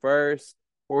 shots in the first,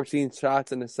 14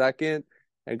 shots in the second,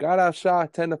 and got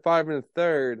outshot 10-5 in the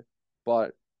third.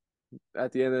 But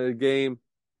at the end of the game,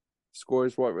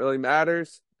 scores what really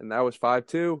matters, and that was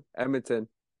 5-2 Edmonton.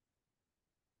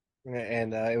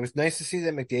 And it was nice to see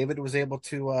that McDavid was able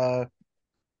to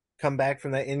come back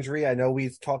from that injury. I know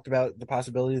we've talked about the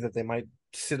possibility that they might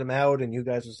sit him out, and you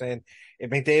guys were saying if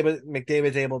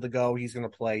McDavid's able to go, he's going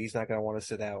to play. He's not going to want to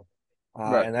sit out,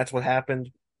 Right. and that's what happened.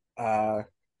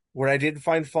 What I did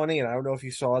find funny, and I don't know if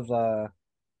you saw the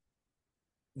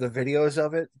videos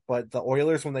of it, but the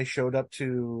Oilers when they showed up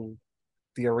to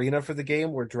the arena for the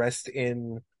game were dressed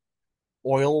in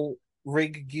oil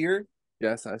rig gear.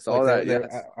 Yes, I Like saw that.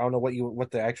 Yes. I don't know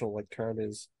what the actual like term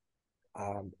is.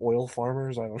 Oil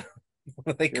farmers. I don't know what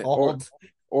are they Yeah, or called.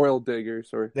 oil diggers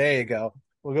or There you go.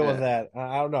 We'll go with yeah. that.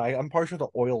 I don't know. I'm partial to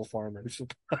oil farmers.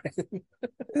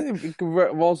 It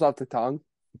rolls off the tongue.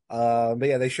 But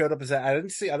yeah, they showed up as that. I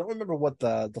didn't see. I don't remember what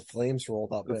the Flames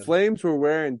rolled up The in. Flames were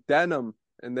wearing denim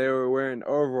and they were wearing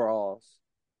overalls.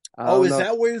 I Oh, don't is know.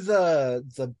 that where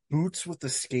the boots with the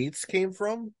skates came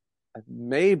from?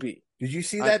 Maybe. Did you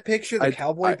see I that picture? The I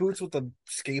cowboy I boots with the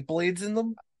skate blades in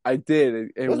them? I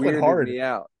did. It Those went weirded hard. me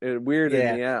out. It weirded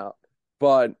Yeah, me out.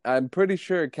 But I'm pretty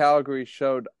sure Calgary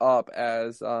showed up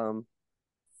as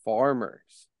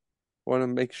farmers. Want to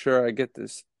make sure I get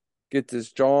this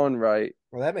drawn right.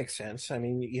 well, that makes sense. I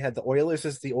mean, you had the Oilers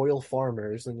as the oil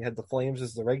farmers, and you had the Flames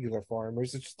as the regular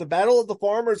farmers. It's just the battle of the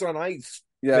farmers on ice.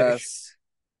 Fish. Yes.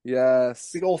 Yes.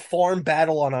 Big old farm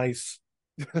battle on ice.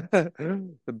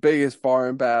 The biggest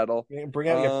foreign battle. Bring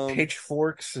out your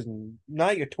pitchforks and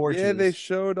not your Yeah, they torches.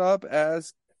 showed up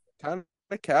as kind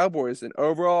of cowboys in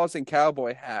overalls and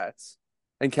cowboy hats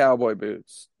and cowboy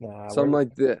boots. Nah, Something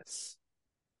like this.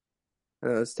 I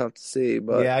know it's tough to see,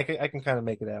 but yeah, I can kind of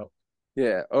make it out.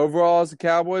 yeah, overalls and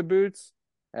cowboy boots.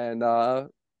 And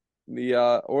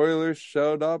the Oilers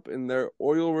showed up in their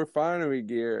oil refinery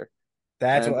gear.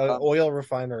 That's And what oil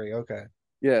refinery. Okay,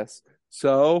 yes.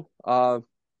 So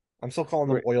I'm still calling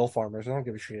them we're oil farmers. I don't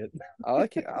give a shit. I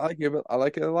like it. I like it. I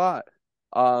like it a lot.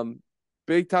 Um,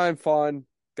 Big time fun.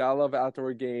 Gotta love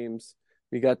outdoor games.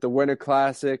 We got the Winter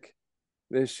Classic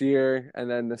this year, and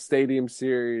then the Stadium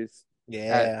Series at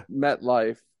Yeah,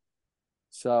 MetLife.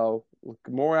 So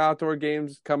more outdoor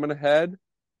games coming ahead,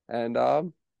 and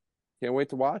can't wait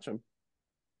to watch them.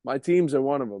 My teams are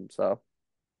one of them. So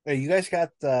hey, you guys got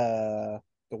the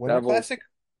Winter Devils. Classic?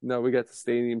 No, we got the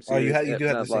Stadium Oh, Series you at do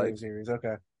have the MetLife. Stadium Series.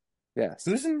 Okay, Yes,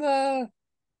 who's in the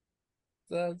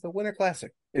Winter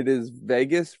Classic? it is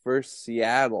Vegas versus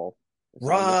Seattle. If I'm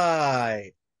not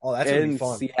Right. Oh, that's gonna be in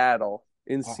fun. Seattle.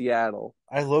 In Uh, Seattle.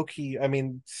 I low key. I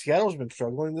mean, Seattle's been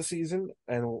struggling this season,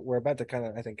 and we're about to kind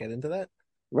of, I think, get into that.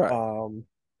 Right. Um,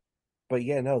 but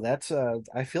yeah, no, that's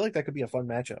I feel like that could be a fun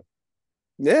matchup.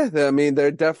 Yeah, I mean,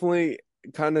 they're definitely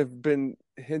kind of been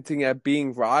hinting at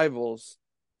being rivals.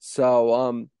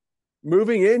 So,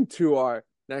 moving into our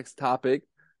next topic,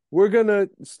 we're gonna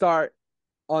start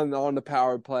on the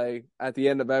power play at the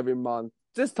end of every month,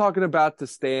 just talking about the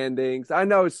standings. I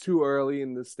know it's too early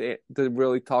in the stand to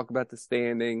really talk about the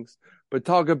standings, but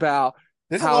talk about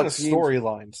There's a how lot of teams.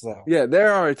 storylines though. Yeah,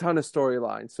 there are a ton of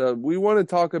storylines. So we want to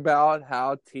talk about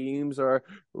how teams are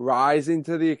rising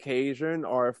to the occasion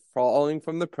or falling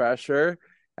from the pressure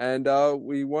and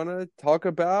we want to talk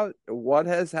about what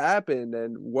has happened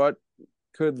and what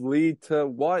could lead to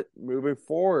what moving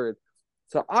forward.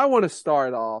 So I want to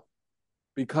start off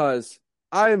because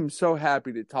I'm so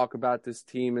happy to talk about this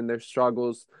team and their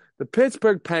struggles. The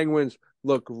Pittsburgh Penguins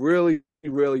look really,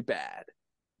 really bad.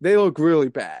 They look really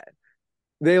bad.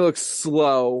 They look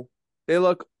slow. They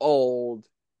look old.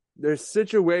 Their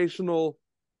situational,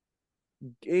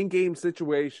 in game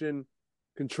situation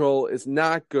control is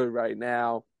not good right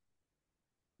now.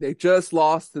 They just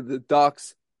lost to the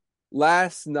Ducks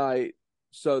last night.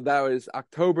 So that was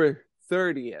October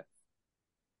 30th.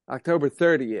 October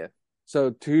 30th.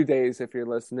 So 2 days if you're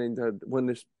listening to when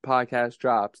this podcast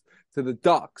drops to the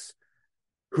Ducks,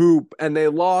 and they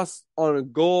lost on a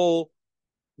goal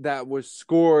that was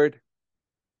scored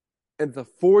in the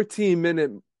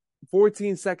 14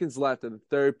 seconds left of the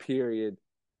third period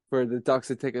for the Ducks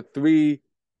to take a 3-2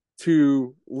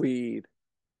 lead.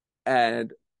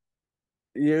 And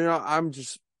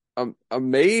I'm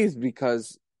amazed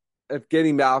because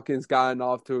Evgeny Malkin's gotten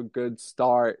off to a good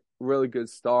start, really good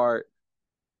start.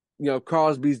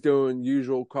 Crosby's doing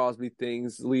usual Crosby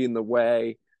things, leading the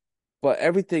way, but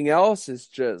everything else is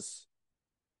just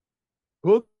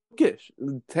hookish.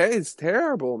 It's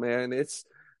terrible, man.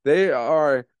 They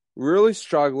are really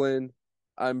struggling.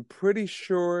 I'm pretty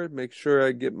sure, make sure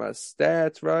I get my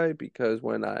stats right because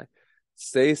when I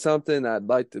say something, I'd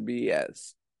like to be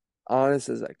as honest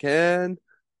as I can.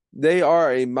 They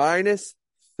are a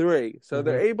 -3, so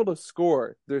they're able to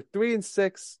score. They're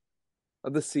 3-6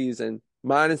 of the season,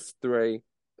 -3.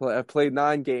 I've played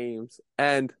 9 games,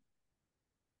 and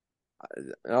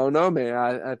I don't know, man.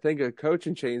 I think a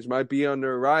coaching change might be on the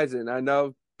horizon. I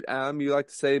know, you like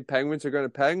to say Penguins are going to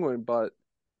Penguin, but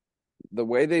the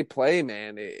way they play,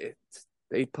 man,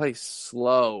 they play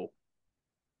slow.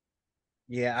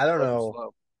 Yeah, I don't So know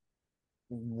slow.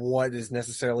 what is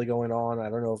necessarily going on. I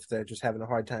don't know if they're just having a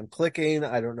hard time clicking.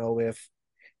 I don't know if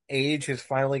age has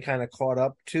finally kind of caught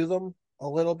up to them a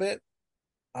little bit.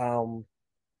 Um,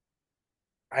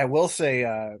 I will say,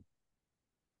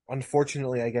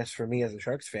 unfortunately, I guess for me as a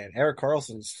Sharks fan, Erik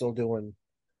Karlsson's still doing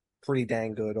pretty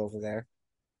dang good over there.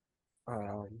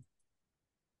 Um,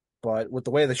 but with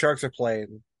the way the Sharks are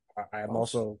playing, I'm Oh,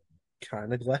 also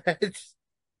kind of glad.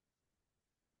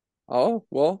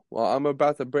 well, I'm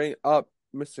about to bring up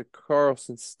Mr.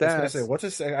 Carlson's I was gonna say, stats. what's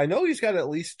his? I know he's got at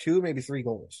least two, maybe three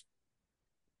goals.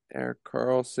 Erik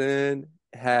Karlsson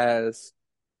has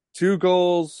 2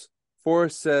 goals, 4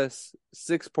 assists,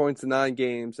 6 points in 9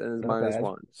 games, and is Not bad.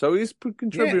 -1. So he's Yeah,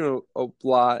 contributing a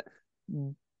lot,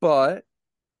 but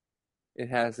it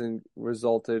hasn't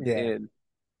resulted yeah. in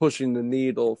pushing the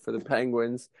needle for the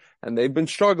Penguins, and they've been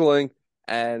struggling.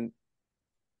 And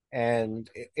And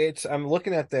it's I'm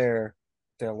looking at their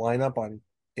lineup on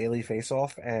daily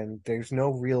faceoff, and there's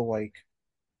no real like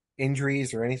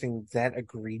injuries or anything that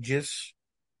egregious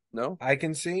no, I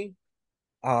can see.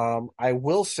 I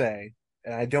will say,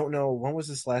 and I don't know when was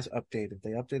this last updated. They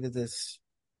updated this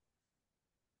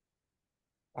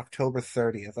October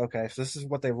 30th. Okay, so this is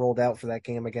what they rolled out for that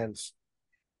game against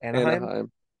Anaheim.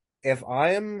 Anaheim. If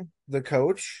I am the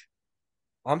coach,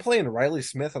 I'm playing Riley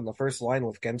Smith on the first line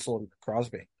with Gensel and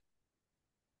Crosby.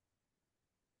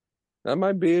 That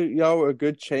might be, a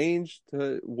good change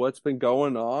to what's been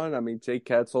going on. I mean, Jake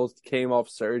Ketzel came off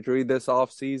surgery this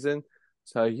offseason,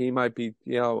 so he might be,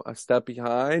 a step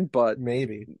behind, but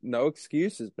Maybe. no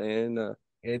excuses, man.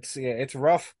 It's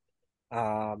rough.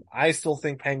 I still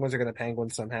think Penguins are going to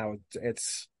Penguin somehow.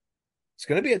 It's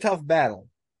going to be a tough battle.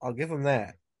 I'll give them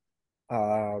that.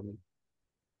 Um,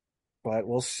 but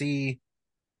we'll see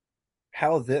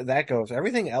how that goes.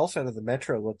 Everything else out of the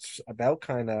Metro looks about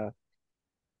kind of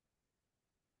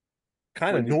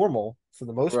When you normal for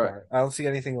the most right, part. I don't see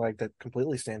anything like that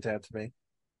completely stands out to me.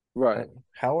 right.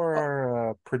 How are Uh,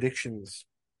 our predictions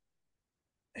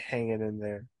hanging in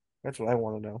there? That's what I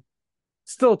want to know.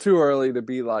 Still too early to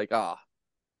be like,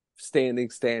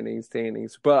 standings.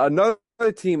 But another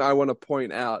team I want to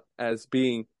point out as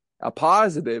being a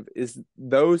positive is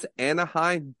those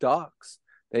Anaheim Ducks.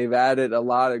 They've added a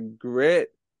lot of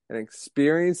grit and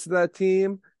experience to that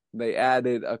team. They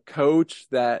added a coach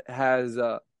that has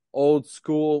a old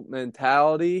school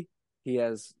mentality. He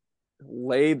has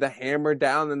laid the hammer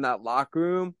down in that locker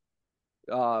room,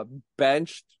 uh,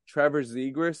 benched Trevor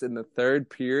Zegras in the third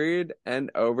period and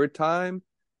overtime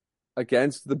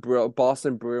against the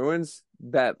Boston Bruins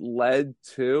that led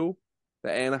to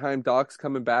the Anaheim Ducks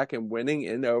coming back and winning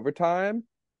in overtime.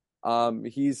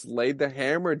 He's laid the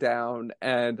hammer down,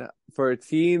 and for a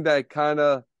team that kind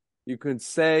of you could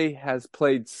say has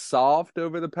played soft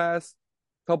over the past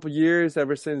couple years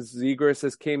ever since Zegras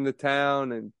has came to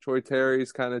town and Troy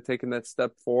Terry's kind of taken that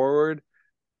step forward.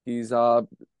 He's been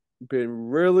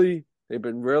really they've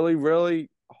been really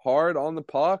hard on the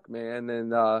puck, man,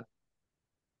 and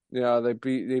they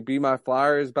beat my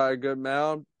Flyers by a good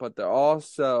amount, but they're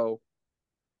also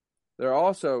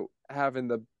having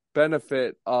the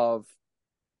benefit of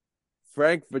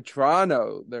Frank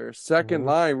Vetrano, their second Mhm.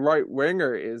 line right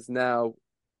winger, is now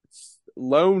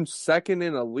lone second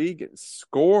in a league in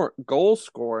goal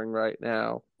scoring right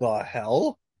now. The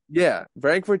hell? Yeah,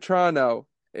 Frank Vetrano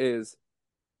is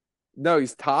no,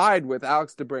 he's tied with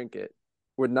Alex DeBrincat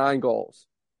with 9 goals.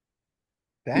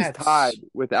 He's tied That's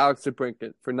with Alex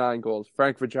DeBrincat for 9 goals,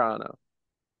 Frank Vetrano.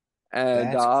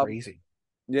 And that's crazy.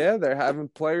 yeah, they're having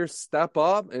players step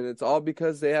up, and it's all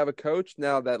because they have a coach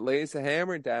now that lays the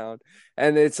hammer down.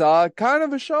 And it's kind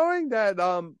of a showing that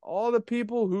all the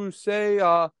people who say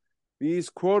these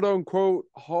quote unquote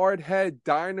hard head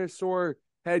dinosaur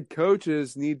head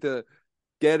coaches need to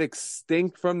get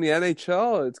extinct from the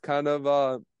NHL. It's kind of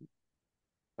a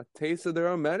taste of their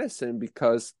own medicine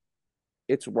because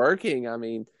it's working. I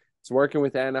mean, it's working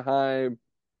with Anaheim.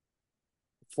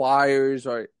 Flyers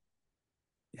are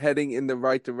heading in the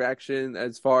right direction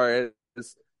as far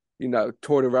as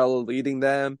Tortorella leading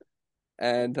them,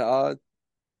 and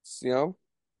you know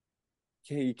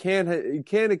you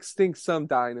can't extinct some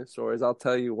dinosaurs. I'll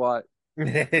tell you what,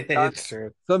 It's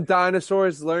true. some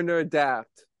dinosaurs learn to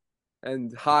adapt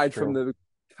and It's hide from true.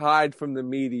 the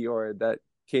meteor that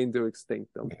came to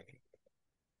extinct them.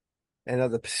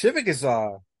 And the Pacific is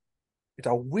it's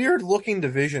a weird looking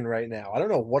division right now. I don't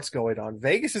know what's going on.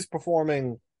 Vegas is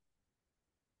performing,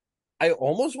 I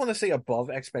almost want to say above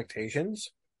expectations.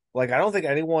 Like I don't think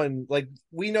anyone like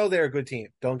we know they're a good team.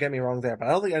 Don't get me wrong there, but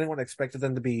I don't think anyone expected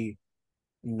them to be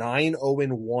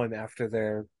 9-0-1 after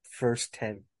their first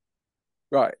 10.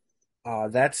 Right.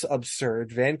 That's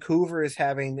absurd. Vancouver is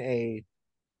having a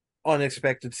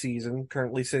unexpected season,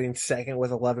 currently sitting second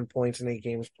with 11 points in 8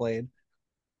 games played.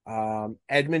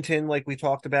 Edmonton, like we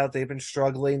talked about, they've been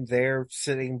struggling. They're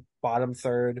sitting bottom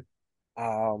third.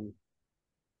 Um,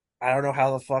 I don't know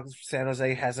how the fuck San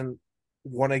Jose hasn't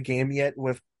won a game yet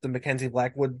with the Mackenzie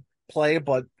Blackwood play,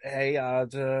 but hey,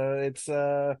 it's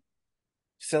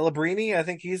Celebrini. I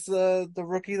think he's the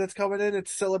rookie that's coming in.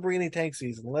 It's Celebrini tank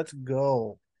season. Let's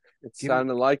go. It Give me,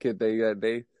 sounded like it.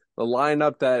 The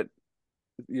lineup that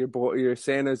your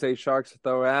San Jose Sharks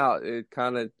throw out, it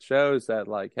kind of shows that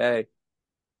like, hey,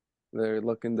 they're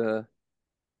looking to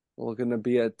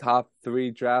be a top three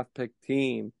draft pick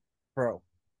team. bro.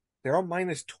 They're on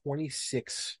minus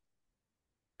 26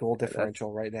 goal Yeah,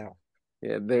 differential right now.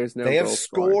 there's no They have goal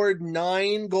scoring. scored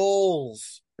 9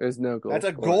 goals. There's no goal That's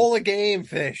a scoring. goal a game,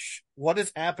 Fish. What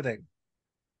is happening?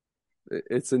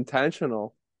 It's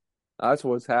intentional. That's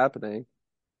what's happening.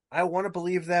 I want to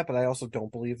believe that, but I also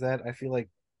don't believe that. I feel like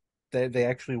they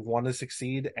actually want to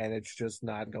succeed, and it's just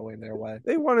not going their way.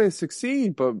 They want to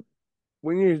succeed, but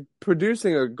when you're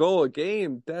producing a goal a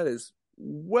game, that is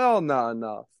well not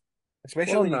enough.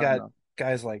 Especially Well when you not got enough.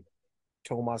 guys like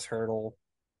Tomas Hurdle,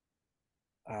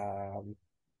 um,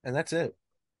 and that's it.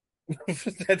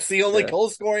 That's the only Yeah. goal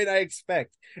scoring I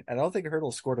expect. And I don't think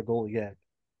Hurdle scored a goal yet.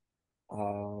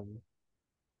 Um,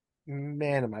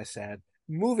 man, am I sad.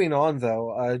 Moving on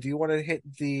though, do you want to hit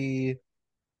the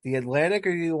Atlantic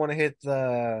or do you want to hit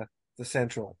the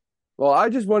Central? Well, I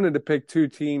just wanted to pick two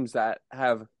teams that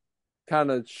have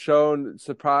kind of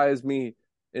surprised me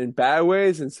in bad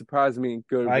ways and surprised me in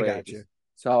good I got you. ways.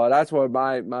 So that's what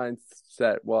my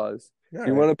mindset was. All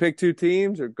You right. want to pick two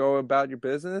teams or go about your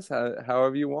business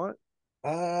however you want?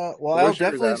 Well, I'll What's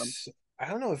yours, definitely. Adam? I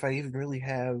don't know if I even really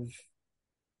have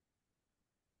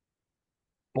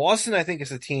Boston. I think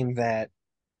is a team that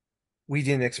we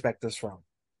didn't expect this from.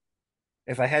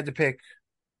 If I had to pick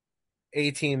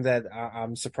a team that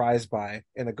I'm surprised by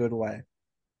in a good way,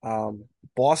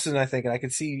 Boston. I think, and I can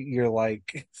see you're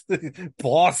like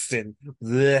Boston.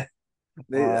 Bleh.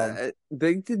 They Um,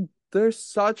 they did. They're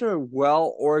such a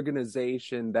well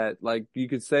organization that like you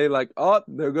could say like, oh,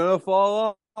 they're gonna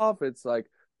fall off. It's like,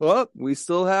 oh, we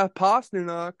still have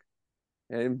Pasternak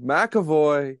and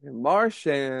McAvoy and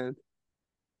Marchand.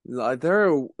 Like they're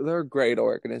a great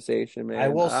organization, I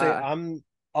man. will say I'm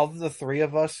of the three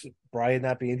of us, Brian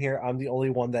not being here, I'm the only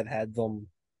one that had them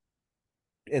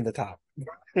in the top.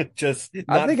 Just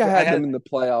I not think I for I had them had in the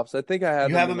playoffs. I think I had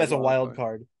you them have in them the as a wild wild card.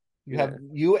 card. Yeah,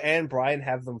 You and Brian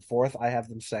have them fourth. I have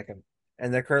them second.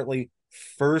 And they're currently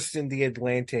first in the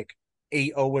Atlantic,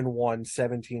 8-0-1,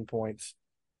 17 points.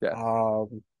 yeah.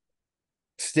 Um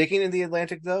Sticking in the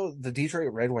Atlantic though, the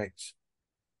Detroit Red Wings.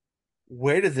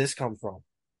 Where did this come from?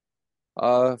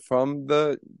 From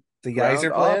the The ground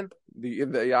Yeiser plan? up.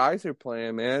 The eyes are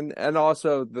playing, man, and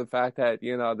also the fact that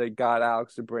they got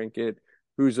Alex DeBrincat,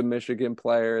 who's a Michigan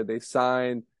player. They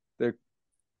signed their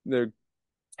their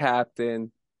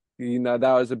captain. That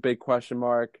was a big question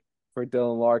mark for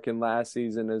Dylan Larkin last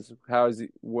season.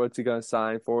 What's he going to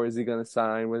sign for? Is he going to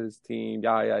sign with his team?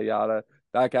 Yada yada yada.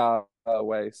 That got out of the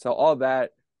way. So all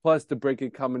that plus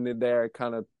DeBrincat coming in there,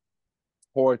 kind of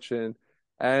torching,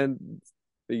 and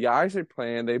the guys are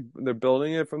playing. They're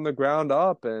building it from the ground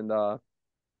up, and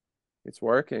it's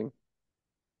working.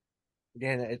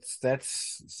 Yeah,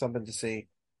 that's something to see.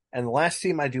 And the last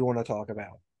team I do want to talk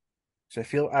about, so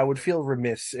I would feel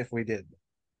remiss if we did.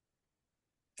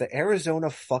 The Arizona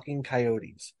fucking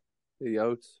Coyotes The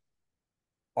Yotes.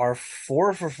 are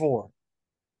 4 for 4,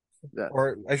 Yes.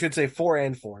 or I should say 4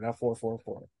 and 4, not 4 for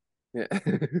 4. Yeah.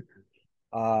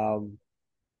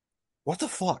 What the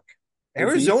fuck? It's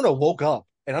Arizona woke up,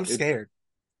 and I'm it's scared.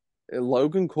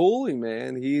 Logan Cooley,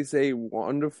 man. He's a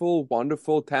wonderful,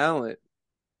 wonderful talent.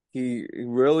 He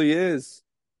really is.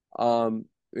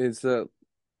 It's a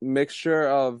mixture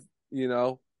of,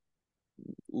 no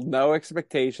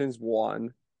expectations,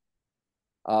 one,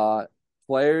 uh,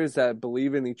 players that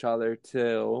believe in each other,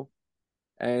 two,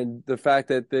 and the fact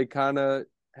that they kind of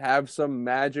have some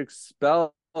magic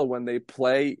spell when they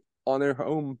play on their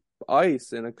home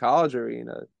ice in a college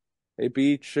arena. They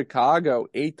beat Chicago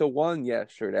 8-1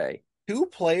 yesterday. 2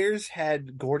 players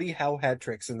had Gordie Howe hat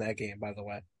tricks in that game, by the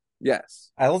way.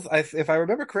 Yes. If I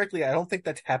remember correctly, I don't think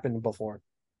that's happened before.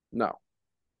 No.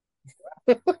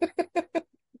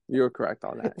 You're correct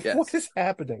on that. Yes. What is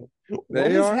happening?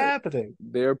 What is happening?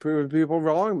 They're proving people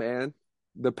wrong, man.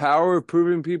 The power of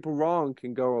proving people wrong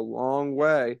can go a long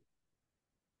way.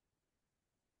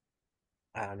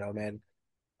 I don't know, man.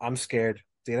 I'm scared.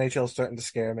 The NHL is starting to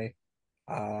scare me.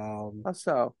 How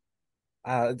so?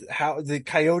 How the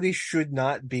Coyotes should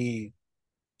not be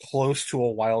close to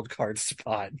a wild card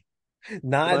spot. Why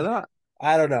Not, not?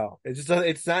 I don't know.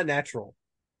 It's not natural.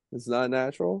 It's not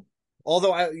natural.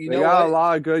 Although They got a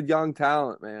lot of good young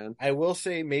talent, man. I will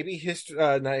say maybe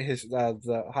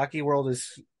the hockey world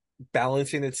is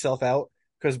balancing itself out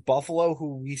because Buffalo,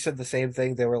 who we said the same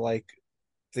thing, they were like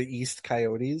the East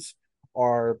Coyotes,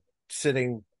 are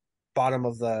sitting bottom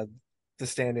of the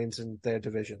standings in their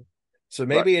division. So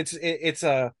maybe Right. it's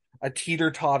a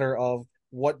teeter-totter of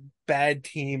what bad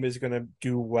team is going to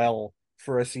do well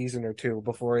for a season or two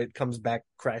before it comes back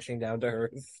crashing down to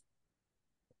earth.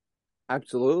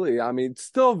 Absolutely. I mean,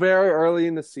 still very early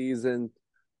in the season.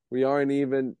 We aren't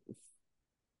even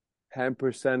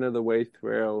 10% of the way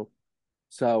through.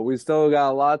 So we still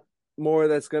got a lot more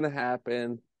that's going to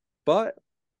happen. But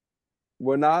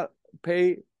we're not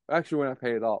paid. Actually, we're not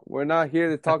paid at all. We're not here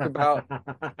to talk about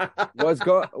what's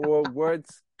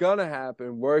gonna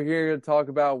happen. We're here to talk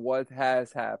about what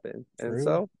has happened. And True,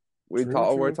 so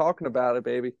true, we're true. talking about it,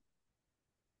 baby.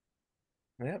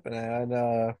 Yeah,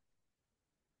 and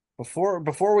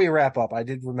before we wrap up, I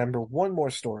did remember one more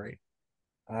story.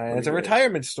 Let me It's a hear it.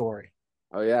 retirement story.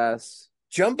 Oh yes.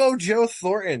 Jumbo Joe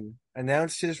Thornton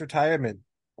announced his retirement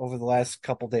over the last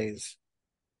couple days.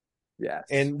 Yes.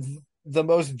 And the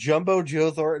most Jumbo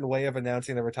Joe Thornton way of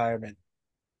announcing the retirement.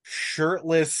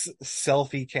 Shirtless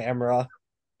selfie camera.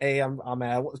 Hey, I'm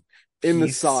at In the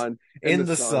peace sun. in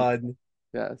the sun.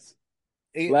 Yes.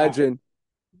 It- Legend.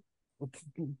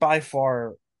 by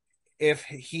far, if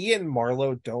he and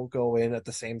Marlowe don't go in at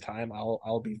the same time,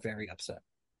 I'll be very upset.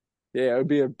 Yeah, it would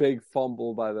be a big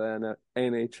fumble by the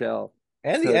NHL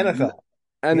And the to NFL.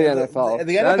 and the NFL.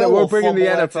 The NFL We're will bringing the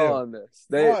fumble that NFL too. on this.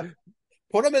 Oh,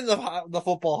 put him in the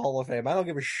Football Hall of Fame. I don't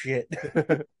give a shit.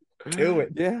 Do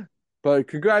it. Yeah. But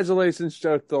congratulations,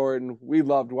 Joe Thornton. We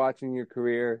loved watching your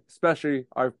career, especially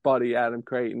our buddy Adam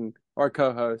Creighton, our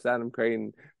co-host Adam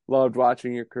Creighton. Loved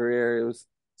watching your career. It was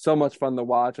so much fun to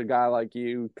watch a guy like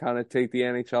you kind of take the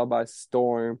NHL by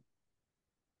storm.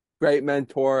 Great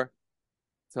mentor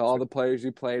to all the players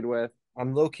you played with.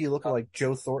 I'm low key looking like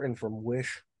Joe Thornton from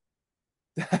Wish.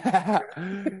 You're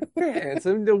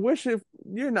handsome. The Wish if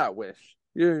you're not Wish.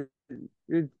 You're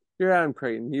you're Adam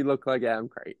Creighton. You look like Adam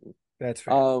Creighton. That's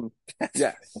fair. That's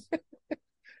Yes. fair.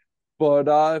 But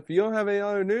if you don't have any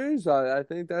other news, I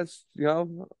think that's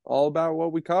all about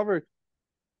what we covered.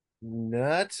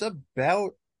 That's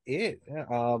about it. Yeah.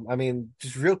 I mean,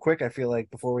 just real quick, I feel like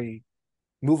before we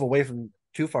move away from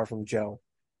too far from Joe,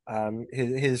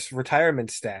 his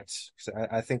retirement stats. So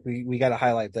I think we got to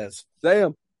highlight this.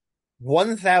 Damn.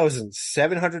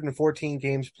 1,714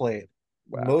 games played,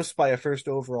 Wow. most by a first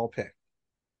overall pick.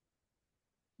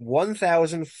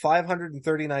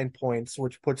 1,539 points,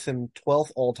 which puts him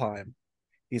 12th all time.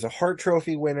 He's a Hart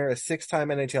Trophy winner, a 6-time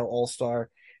NHL All-Star,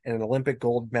 and an Olympic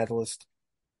gold medalist.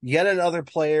 Yet another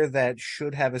player that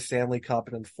should have a Stanley Cup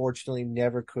and unfortunately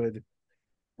never could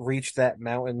reach that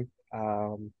mountain.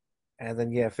 And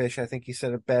then, yeah, Fish, I think he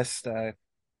said it best.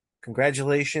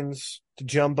 Congratulations to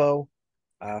Jumbo.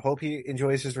 Hope he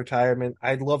enjoys his retirement.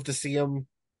 I'd love to see him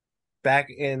back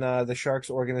in the Sharks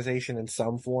organization in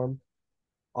some form.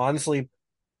 Honestly,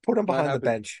 put him Might behind the happen.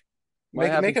 bench. Might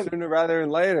Make happen him sooner rather than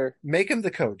later. make him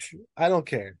the coach. I don't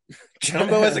care.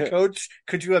 Jumbo as a coach,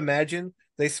 could you imagine?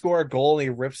 They score a goal and he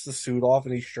rips the suit off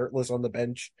and he's shirtless on the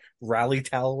bench, rally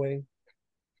toweling.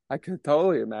 I could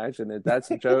totally imagine it. That's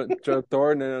Joe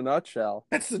Thornton in a nutshell.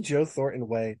 That's the Joe Thornton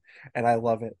way, and I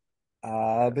love it.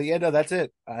 But yeah, no, that's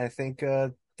it. I think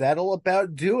that'll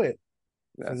about do it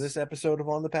for Yes. this episode of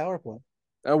On the Power Play.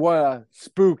 And what a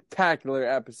spooktacular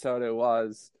episode it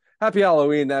was. Happy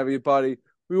Halloween, everybody.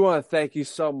 We want to thank you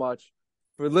so much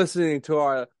for listening to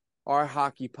our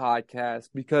hockey podcast,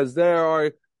 because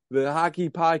the hockey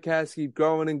podcasts keep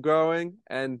growing and growing,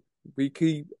 and we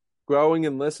keep growing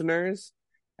in listeners.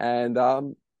 And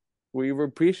we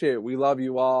appreciate it. We love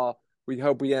you all. We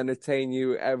hope we entertain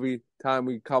you every time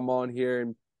we come on here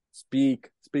and speak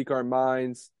our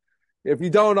minds. If you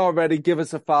don't already, give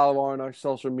us a follow on our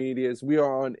social medias. We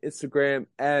are on Instagram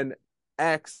and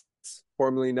X,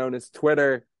 formerly known as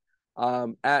Twitter,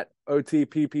 at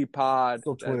OTPPPod.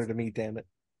 Still Twitter to me, damn it.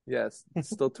 Yes,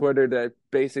 still Twitter to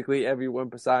basically everyone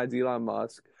besides Elon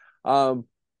Musk. And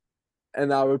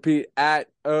I'll repeat, at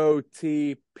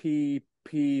OTPPPod.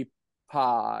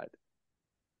 Pod.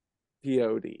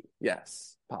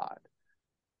 Yes, pod.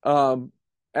 And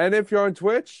if you're on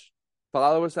Twitch,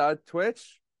 follow us on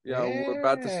Twitch. We're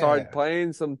about to start Yeah.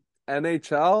 playing some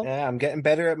NHL. Yeah, I'm getting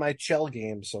better at my Chell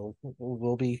game, so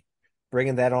we'll be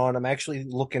bringing that on. I'm actually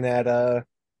looking at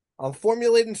I'm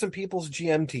formulating some people's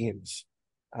GM teams.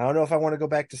 I don't know if I want to go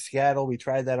back to Seattle. We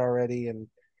tried that already and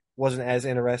wasn't as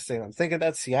interesting. I'm thinking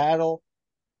about Seattle.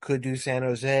 Could do San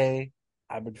Jose.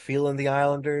 I've been feeling the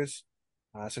Islanders.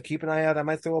 So keep an eye out. I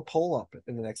might throw a poll up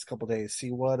in the next couple days,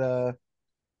 see what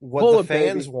Pull the it,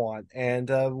 fans baby. want,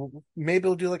 and maybe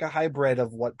we'll do like a hybrid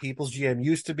of what People's GM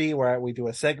used to be, where we do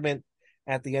a segment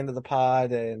at the end of the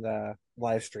pod and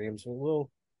live streams. We'll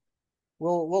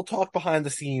talk behind the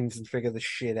scenes and figure this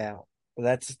shit out. But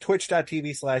that's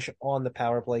twitch.tv/on the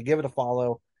power play. Give it a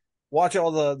follow. Watch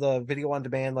all the video on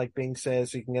demand, like Bing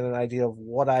says, so you can get an idea of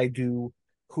what I do,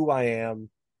 who I am,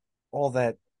 all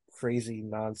that crazy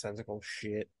nonsensical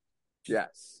shit.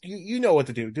 Yes. You know what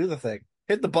to do. Do the thing.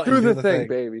 Hit the button. Do Do the the thing, thing.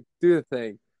 baby. Do the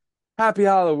thing. Happy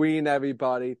Halloween,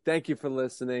 everybody. Thank you for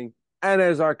listening. And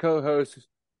as our co-host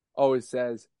always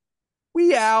says,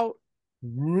 we out.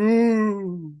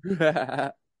 Woo.